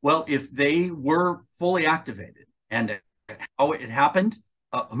miracles? Well, if they were fully activated, and how it happened,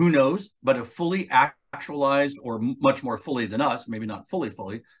 who knows? But a fully actualized, or much more fully than us, maybe not fully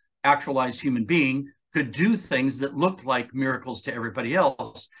actualized human being could do things that looked like miracles to everybody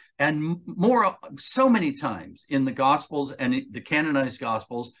else. And more, so many times in the Gospels and the canonized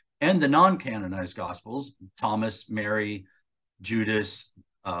Gospels and the non-canonized Gospels, Thomas, Mary, Judas,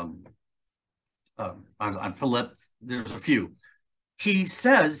 on Philip, there's a few. He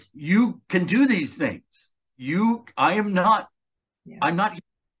says, you can do these things. I'm not here to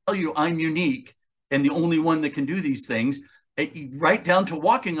tell you I'm unique and the only one that can do these things, right down to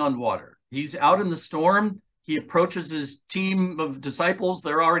walking on water. He's out in the storm. He approaches his team of disciples.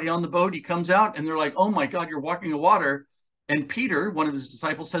 They're already on the boat. He comes out and they're like, oh my God, you're walking on water. And Peter, one of his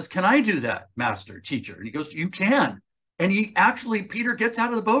disciples, says, can I do that, master, teacher? And he goes, you can. And Peter gets out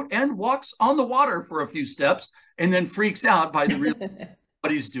of the boat and walks on the water for a few steps and then freaks out by the real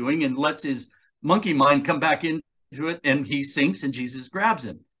what he's doing and lets his monkey mind come back into it, and he sinks and Jesus grabs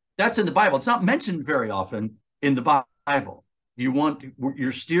him. That's in the Bible. It's not mentioned very often in the Bible.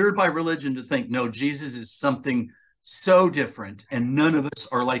 You're steered by religion to think, no, Jesus is something so different, and none of us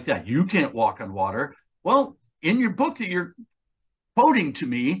are like that. You can't walk on water. Well, in your book that you're quoting to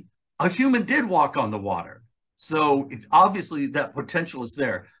me, a human did walk on the water. So obviously that potential is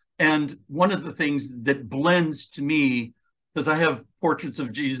there. And one of the things that blends to me, because I have portraits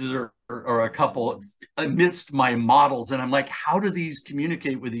of Jesus or a couple amidst my models, and I'm like, how do these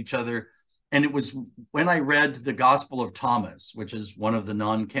communicate with each other? And it was when I read the Gospel of Thomas, which is one of the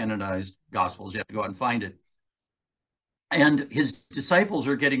non-canonized Gospels. You have to go out and find it. And his disciples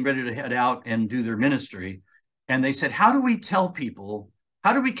are getting ready to head out and do their ministry. And they said, how do we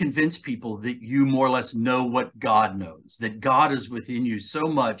convince people that you more or less know what God knows, that God is within you so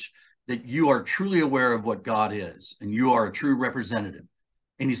much that you are truly aware of what God is and you are a true representative?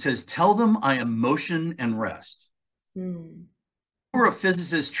 And he says, tell them I am motion and rest. We're a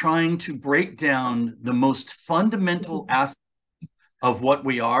physicist trying to break down the most fundamental aspect of what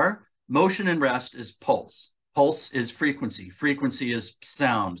we are. Motion and rest is pulse. Pulse is frequency. Frequency is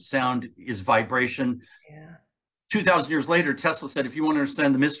sound. Sound is vibration. Yeah. 2,000 years later, Tesla said, if you want to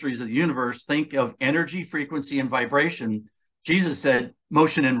understand the mysteries of the universe, think of energy, frequency, and vibration. Jesus said,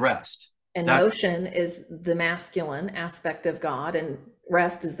 motion and rest. And motion is the masculine aspect of God, and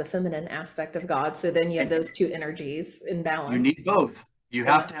rest is the feminine aspect of God. So then you have those two energies in balance. You need both. You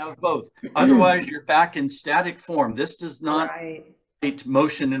have to have both. Otherwise, you're back in static form. This does not create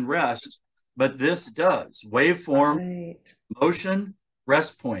motion and rest, but this does. Waveform, motion,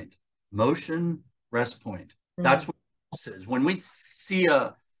 rest point. Motion, rest point. That's what pulse is. When we see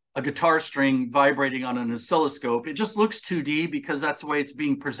a guitar string vibrating on an oscilloscope, it just looks 2D because that's the way it's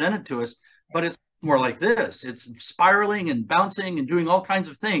being presented to us, but it's more like this. It's spiraling and bouncing and doing all kinds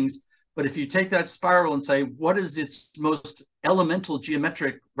of things. But if you take that spiral and say, what is its most elemental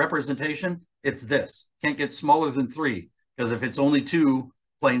geometric representation? It's this. Can't get smaller than 3, because if it's only 2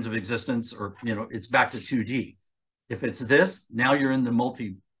 planes of existence, or, it's back to 2D. If it's this, now you're in the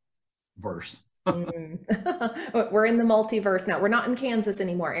multiverse. We're in the multiverse now. We're not in Kansas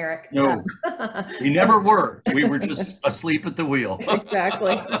anymore, Eric. No, we never were. We were just asleep at the wheel.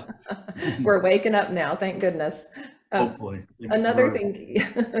 Exactly. We're waking up now, thank goodness. Hopefully. Another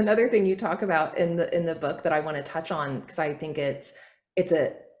thing you talk about in the book that I want to touch on, because I think it's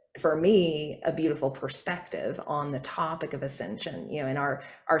for me a beautiful perspective on the topic of ascension. In our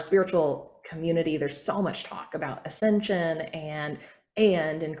spiritual community, there's so much talk about ascension, and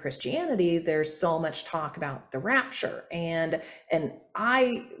in Christianity, there's so much talk about the rapture. And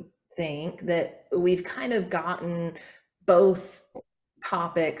I think that we've kind of gotten both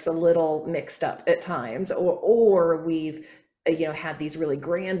topics a little mixed up at times, or we've had these really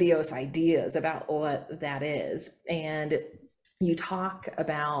grandiose ideas about what that is. And you talk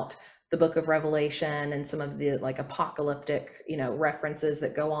about the book of Revelation and some of the like apocalyptic, references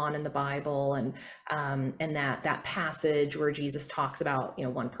that go on in the Bible, and that passage where Jesus talks about,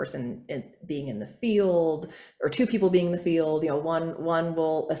 one person being in the field, or two people being in the field, one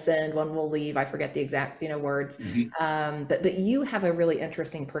will ascend, one will leave. I forget the exact, words. Mhm. But you have a really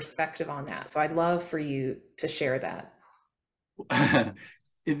interesting perspective on that. So I'd love for you to share that.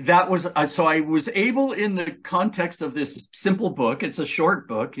 That was so I was able, in the context of this simple book, it's a short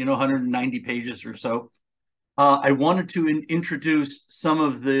book, 190 pages or so. I wanted to introduce some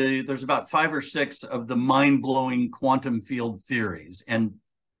of there's about 5 or 6 of the mind-blowing quantum field theories. And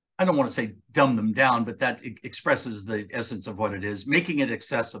I don't want to say dumb them down, but that expresses the essence of what it is, making it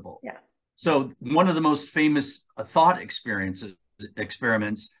accessible. Yeah. So one of the most famous thought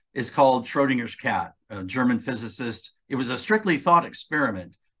experiments is called Schrodinger's cat, a German physicist. It was a strictly thought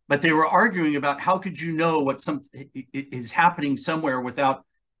experiment, but they were arguing about how could you know what is happening somewhere without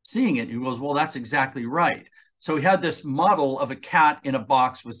seeing it. He goes, well, that's exactly right. So he had this model of a cat in a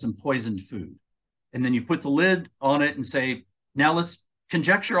box with some poisoned food. And then you put the lid on it and say, now let's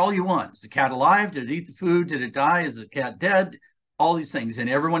conjecture all you want. Is the cat alive? Did it eat the food? Did it die? Is the cat dead? All these things. And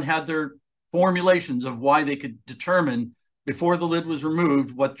everyone had their formulations of why they could determine before the lid was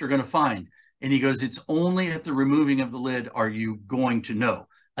removed what you're going to find. And he goes, it's only at the removing of the lid are you going to know.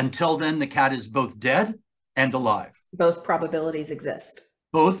 Until then, the cat is both dead and alive. Both probabilities exist.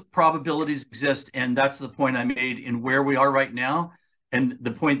 Both probabilities exist. And that's the point I made in where we are right now. And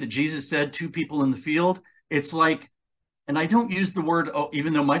the point that Jesus said, 2 people in the field, it's like, and I don't use the word,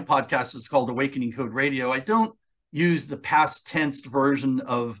 even though my podcast is called Awakening Code Radio, I don't use the past tense version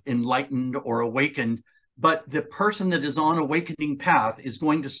of enlightened or awakened, but the person that is on awakening path is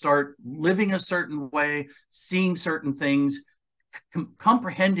going to start living a certain way, seeing certain things,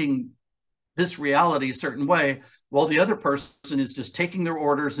 comprehending this reality a certain way, while the other person is just taking their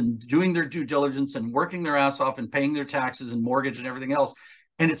orders and doing their due diligence and working their ass off and paying their taxes and mortgage and everything else.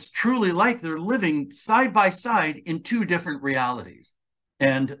 And it's truly like they're living side by side in 2 different realities.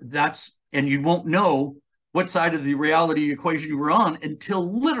 And you won't know what side of the reality equation you were on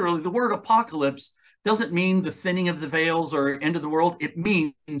until literally the word apocalypse doesn't mean the thinning of the veils or end of the world. It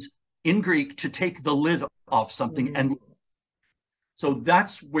means in Greek to take the lid off something. Mm-hmm. And so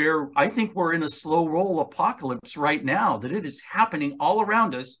that's where I think we're in a slow roll apocalypse right now, that it is happening all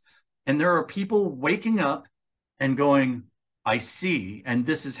around us. And there are people waking up and going, I see, and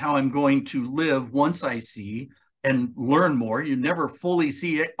this is how I'm going to live once I see and learn more. You never fully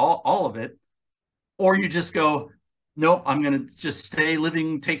see it, all of it. Or you just go, nope, I'm going to just stay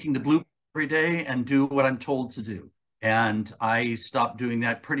living, taking the blue every day and do what I'm told to do. And I stopped doing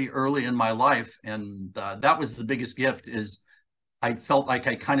that pretty early in my life. And that was the biggest gift, is I felt like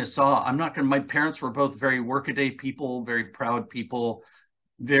I kind of saw, my parents were both very workaday people, very proud people,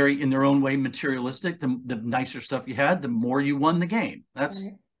 very in their own way materialistic. The nicer stuff you had, the more you won the game. That's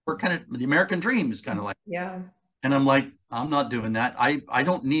right. We're kind of, the American dream is kind of like, yeah. And I'm like, I'm not doing that. I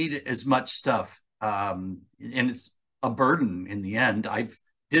don't need as much stuff. And it's a burden in the end. I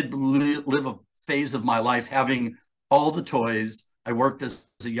did live a phase of my life having all the toys. I worked as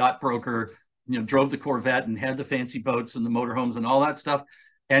a yacht broker, drove the Corvette and had the fancy boats and the motorhomes and all that stuff.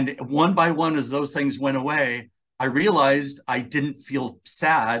 And one by one, as those things went away, I realized I didn't feel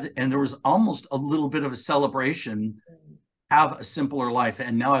sad. And there was almost a little bit of a celebration, have a simpler life.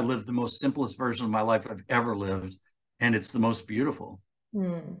 And now I live the most simplest version of my life I've ever lived. And it's the most beautiful.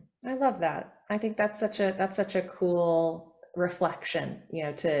 I love that. I think that's such a cool reflection,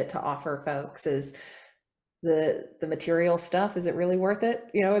 to offer folks, is the material stuff. Is it really worth it?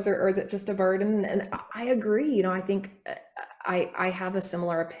 Or is it just a burden? And I agree. I think I have a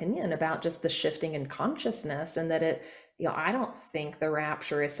similar opinion about just the shifting in consciousness, and that it, I don't think the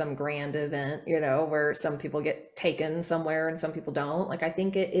rapture is some grand event, where some people get taken somewhere and some people don't. Like, I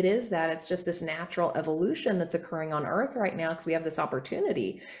think it is that it's just this natural evolution that's occurring on Earth right now, because we have this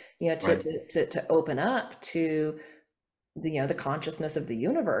opportunity, to open up to the consciousness of the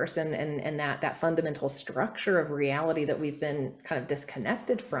universe, and that fundamental structure of reality that we've been kind of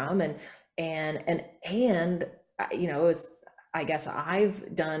disconnected from. And it was, I guess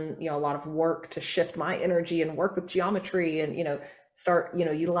I've done, a lot of work to shift my energy and work with geometry and, start,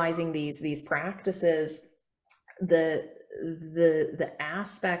 utilizing these practices. The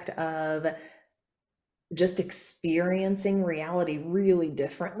aspect of just experiencing reality really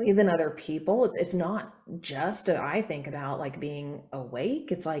differently than other people. It's not just, I think about like being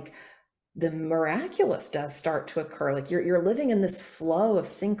awake. It's like the miraculous does start to occur. Like you're living in this flow of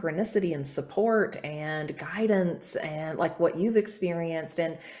synchronicity and support and guidance, and like what you've experienced,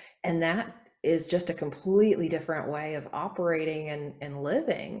 and that is just a completely different way of operating and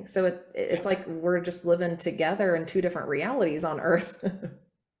living. So it's like we're just living together in two different realities on earth.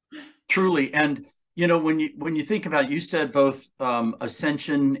 Truly. And when you think about it, you said both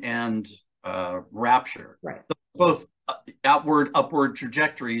ascension and rapture, Right. both upward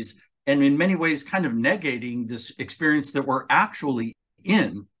trajectories, and in many ways kind of negating this experience that we're actually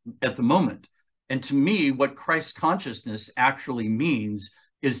in at the moment. And to me, what Christ consciousness actually means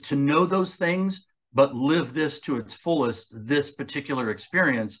is to know those things, but live this to its fullest, this particular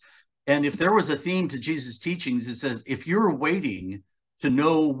experience. And if there was a theme to Jesus' teachings, it says, if you're waiting to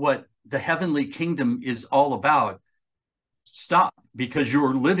know what the heavenly kingdom is all about, stop, because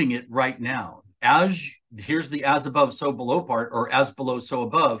you're living it right now. Here's the as above, so below part, or as below, so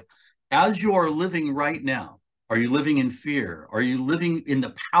above. As you are living right now, are you living in fear? Are you living in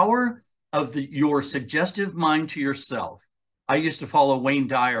the power of your suggestive mind to yourself? I used to follow Wayne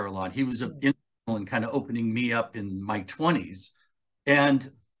Dyer a lot. He was instrumental in kind of opening me up in my 20s. And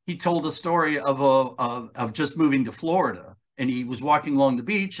he told a story of just moving to Florida. And he was walking along the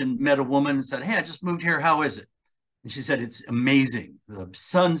beach and met a woman and said, "Hey, I just moved here. How is it?" And she said, "It's amazing. The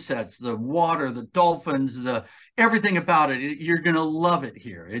sunsets, the water, the dolphins, everything about it. You're going to love it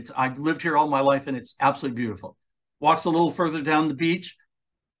here. I've lived here all my life and it's absolutely beautiful." Walks a little further down the beach.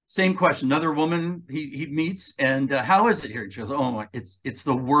 Same question. Another woman he meets, and how is it here? And she goes, "Oh my, it's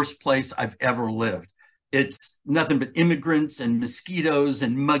the worst place I've ever lived. It's nothing but immigrants and mosquitoes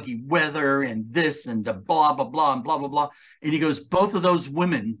and muggy weather and this and the blah, blah, blah, and blah, blah, blah." And he goes, both of those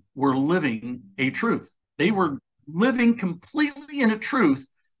women were living a truth. They were living completely in a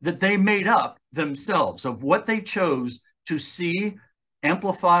truth that they made up themselves of what they chose to see,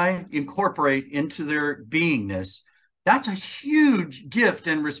 amplify, incorporate into their beingness. That's a huge gift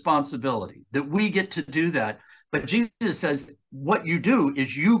and responsibility that we get to do that. But Jesus says what you do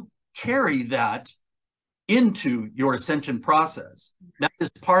is you carry that into your ascension process. That is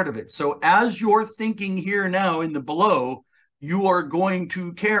part of it. So as you're thinking here now in the below, you are going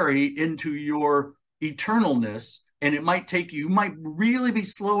to carry into your eternalness. And it might take you might really be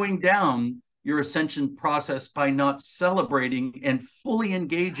slowing down your ascension process by not celebrating and fully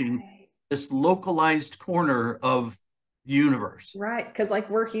engaging this localized corner of the universe. Right, because like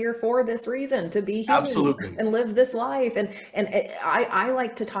we're here for this reason, to be humans Absolutely. and live this life. I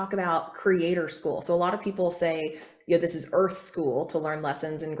like to talk about creator school. So a lot of people say, this is earth school to learn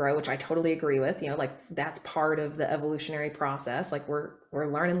lessons and grow, which I totally agree with. Like that's part of the evolutionary process. Like we're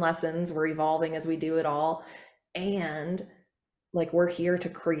learning lessons, we're evolving as we do it all. And like we're here to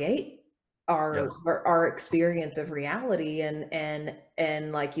create Yes. our experience of reality.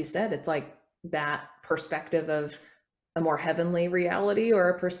 And like you said, it's like that perspective of a more heavenly reality or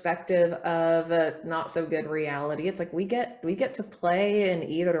a perspective of a not so good reality. It's like we get to play in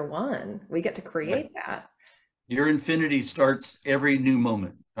either one. We get to Right. create that. Your infinity starts every new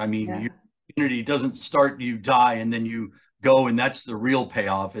moment. I mean, Yeah. your infinity doesn't start, you die, and then you go, and that's the real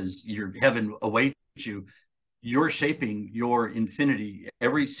payoff is your heaven awaits you. You're shaping your infinity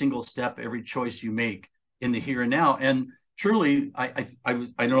every single step, every choice you make in the here and now. And truly, I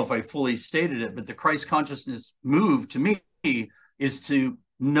don't know if I fully stated it, but the Christ consciousness move to me is to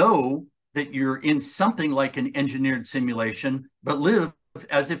know that you're in something like an engineered simulation, but live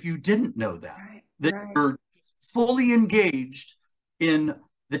as if you didn't know that. Right. That Right. you're fully engaged in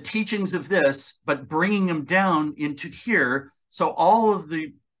the teachings of this, but bringing them down into here. So all of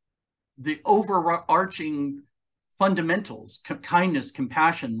the overarching fundamentals, kindness,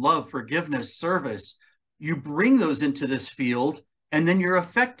 compassion, love, forgiveness, service, you bring those into this field, and then you're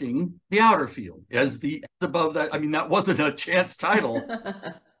affecting the outer field as above that. I mean, that wasn't a chance title.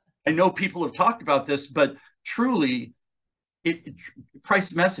 I know people have talked about this, but truly,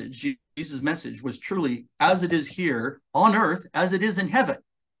 Christ's message, Jesus' message was truly as it is here on earth, as it is in heaven.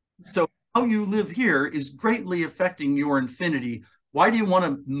 So how you live here is greatly affecting your infinity. Why do you want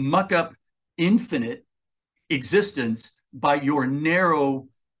to muck up infinite existence by your narrow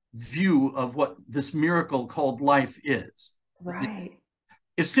view of what this miracle called life is? Right.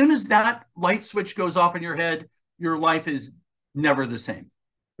 As soon as that light switch goes off in your head, your life is never the same.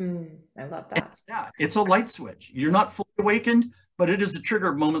 I love that. It's a light switch. You're not fully awakened, but it is a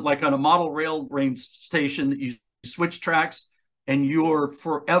trigger moment, like on a model railway station, that you switch tracks and you're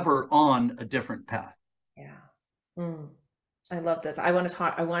forever on a different path. Yeah. I love this. I want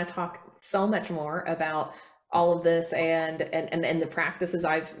to talk so much more about all of this and the practices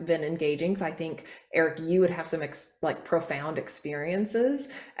I've been engaging. So I think, Eric, you would have some like profound experiences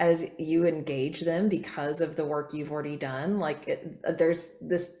as you engage them because of the work you've already done. Like there's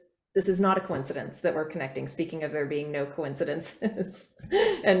this This is not a coincidence that we're connecting. Speaking of there being no coincidences,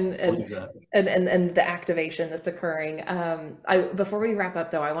 and and Believe that. and the activation that's occurring. I before we wrap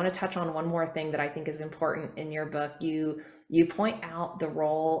up though, I want to touch on one more thing that I think is important in your book. You point out the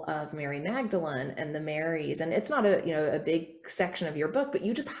role of Mary Magdalene and the Marys, and it's not a a big section of your book, but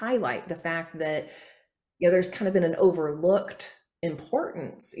you just highlight the fact that there's kind of been an overlooked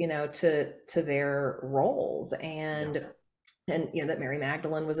importance to their roles, Yeah. and that Mary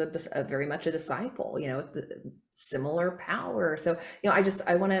Magdalene was a very much a disciple, with similar power. So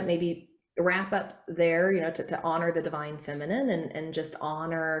I want to maybe wrap up there, to honor the divine feminine, and just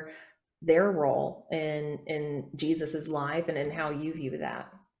honor their role in Jesus's life, and in how you view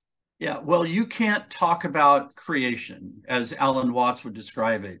that. Yeah, well, you can't talk about creation, as Alan Watts would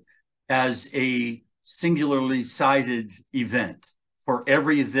describe it, as a singularly sided event. For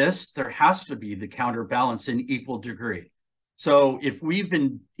every this, there has to be the counterbalance in equal degree. So if we've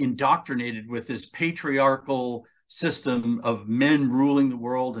been indoctrinated with this patriarchal system of men ruling the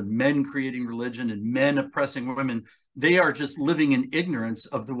world and men creating religion and men oppressing women, they are just living in ignorance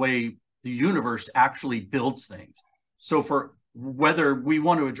of the way the universe actually builds things. So for whether we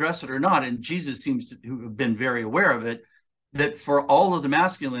want to address it or not, and Jesus seems to have been very aware of it, that for all of the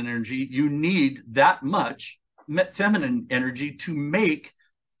masculine energy, you need that much feminine energy to make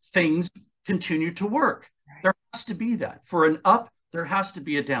things continue to work. There has to be that. For an up, there has to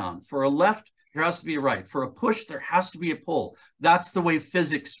be a down. For a left, there has to be a right. For a push, there has to be a pull. That's the way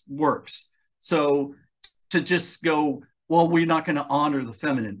physics works. So to just go, well, we're not going to honor the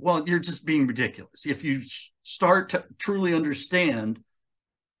feminine. Well, you're just being ridiculous. If you start to truly understand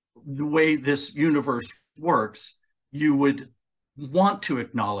the way this universe works, you would want to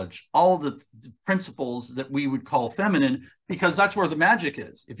acknowledge all the principles that we would call feminine, because that's where the magic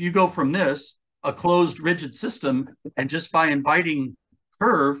is. If you go from this, a closed, rigid system, and just by inviting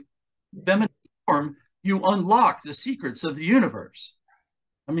curve, feminine form, you unlock the secrets of the universe.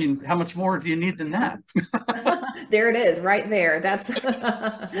 I mean, how much more do you need than that? There it is, right there. That's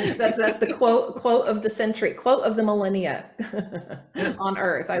that's the quote of the century, quote of the millennia on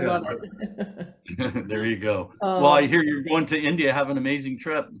Earth. I love it. There you go. Well, I Um, hear you're going to India. Have an amazing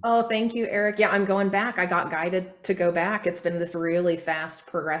trip. oh, thank you, Eric. Yeah, I'm going back. I got guided to go back. It's been this really fast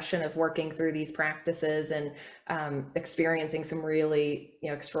progression of working through these practices, and experiencing some really,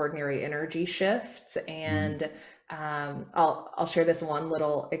 extraordinary energy shifts. Mm. And I'll share this one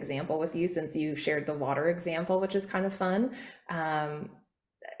little example with you, since you shared the water example, which is kind of fun. Um,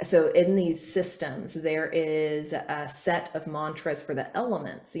 so in these systems, there is a set of mantras for the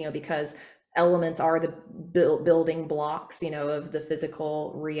elements, because elements are the building blocks, of the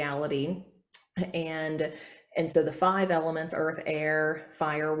physical reality. and and so the five elements, earth, air,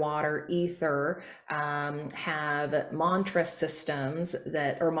 fire, water, ether, have mantra systems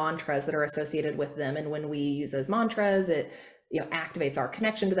that, or mantras that are associated with them. And when we use those mantras, it activates our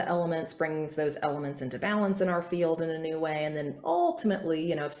connection to the elements, brings those elements into balance in our field in a new way. And then ultimately,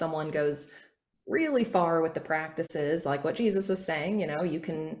 if someone goes really far with the practices, like what Jesus was saying, you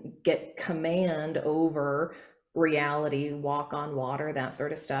can get command over reality, walk on water, that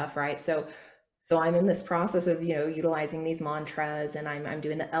sort of stuff, right? So I'm in this process of utilizing these mantras, and I'm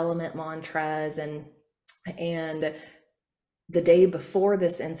doing the element mantras, and the day before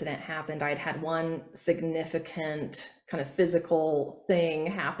this incident happened, I'd had one significant kind of physical thing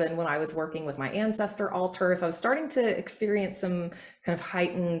happen when I was working with my ancestor altar. So I was starting to experience some kind of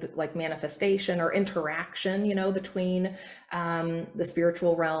heightened like manifestation or interaction, between the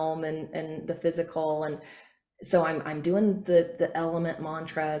spiritual realm and the physical. And so I'm doing the element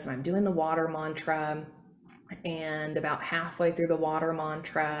mantras, and I'm doing the water mantra. And about halfway through the water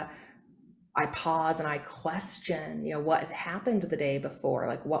mantra, I pause and I question, what had happened the day before?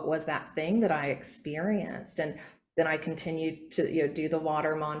 Like, what was that thing that I experienced? And then I continued to, do the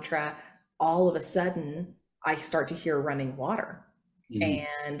water mantra. All of a sudden, I start to hear running water. Mm.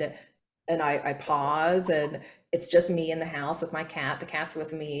 And I pause, and it's just me in the house with my cat. The cat's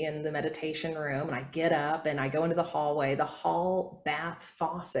with me in the meditation room, and I get up and I go into the hallway. The hall bath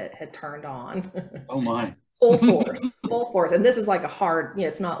faucet had turned on. Oh my. Full force, full force. And this is like a hard,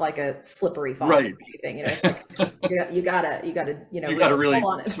 it's not like a slippery faucet Right. or anything, it's like you gotta, You got to really really pull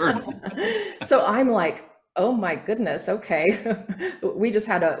on serve. it. So I'm like, oh my goodness, okay. We just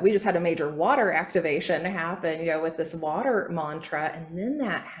had a major water activation happen, with this water mantra. And then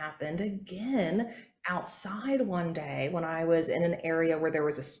that happened again outside one day when I was in an area where there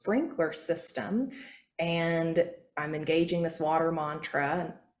was a sprinkler system, and I'm engaging this water mantra,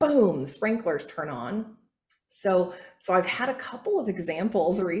 and boom, the sprinklers turn on. So I've had a couple of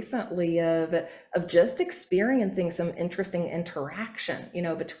examples recently of just experiencing some interesting interaction,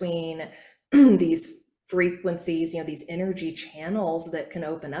 between these frequencies, these energy channels that can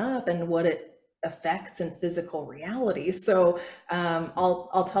open up and what it affects in physical reality. So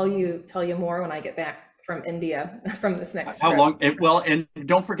I'll tell you more when I get back from India from this next How trip. long? Well, and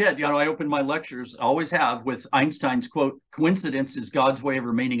don't forget, I open my lectures, always have, with Einstein's quote, "Coincidence is God's way of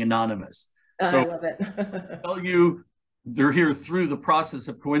remaining anonymous." I So love it. tell you they're here through the process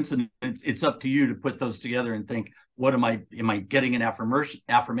of coincidence. It's up to you to put those together and think, what am I getting an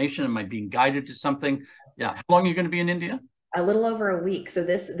affirmation? Am I being guided to something? Yeah. How long are you going to be in India? A little over a week. So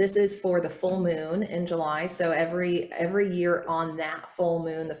this is for the full moon in July. So every year on that full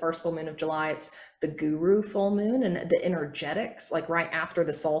moon, the first full moon of July, it's the guru full moon, and the energetics, like right after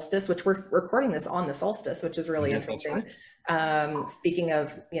the solstice, which we're recording this on the solstice, which is really Yeah, that's interesting. right. Speaking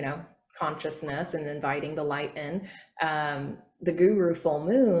of, consciousness and inviting the light in, the guru full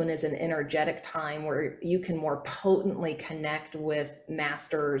moon is an energetic time where you can more potently connect with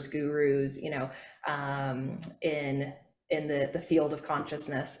masters, gurus, in the field of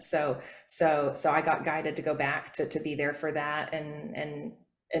consciousness. So I got guided to go back to be there for that, and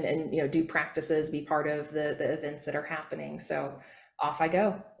do practices, be part of the events that are happening. So off I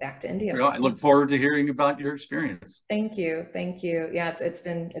go back to India. Well, I look forward to hearing about your experience. Thank you. Thank you. Yeah, it's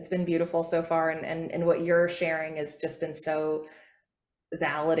been beautiful so far, and what you're sharing has just been so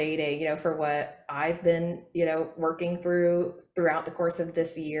validating, for what I've been, working throughout the course of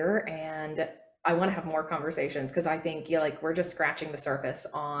this year. And I want to have more conversations, because I think, like, we're just scratching the surface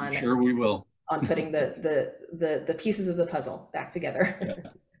I'm on sure we will. putting the pieces of the puzzle back Yeah,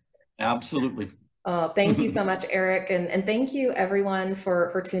 together. absolutely. Thank you so much, Eric. And thank you everyone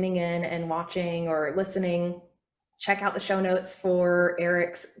for tuning in and watching or listening. Check out the show notes for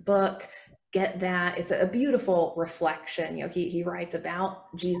Eric's book. Get that. It's a beautiful reflection. He writes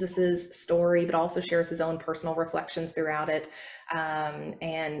about Jesus's story, but also shares his own personal reflections throughout it.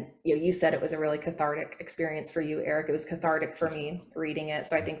 And you said it was a really cathartic experience for you, Eric. It was cathartic for me reading it.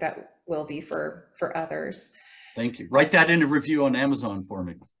 So I think that will be for others. Thank you. Write that in a review on Amazon for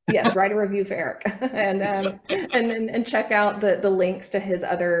me. Yes, write a review for Eric, and check out the links to his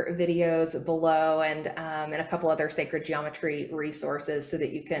other videos below, and a couple other sacred geometry resources, so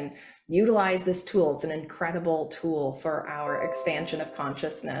that you can utilize this tool. It's an incredible tool for our expansion of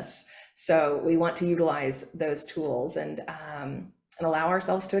consciousness. So we want to utilize those tools, and allow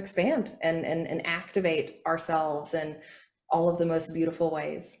ourselves to expand and activate ourselves in all of the most beautiful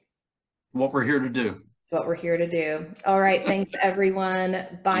ways. What we're here to do. It's what we're here to do. All right. Thanks, everyone.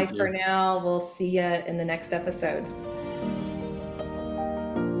 Bye Thank for you. now. We'll see you in the next episode.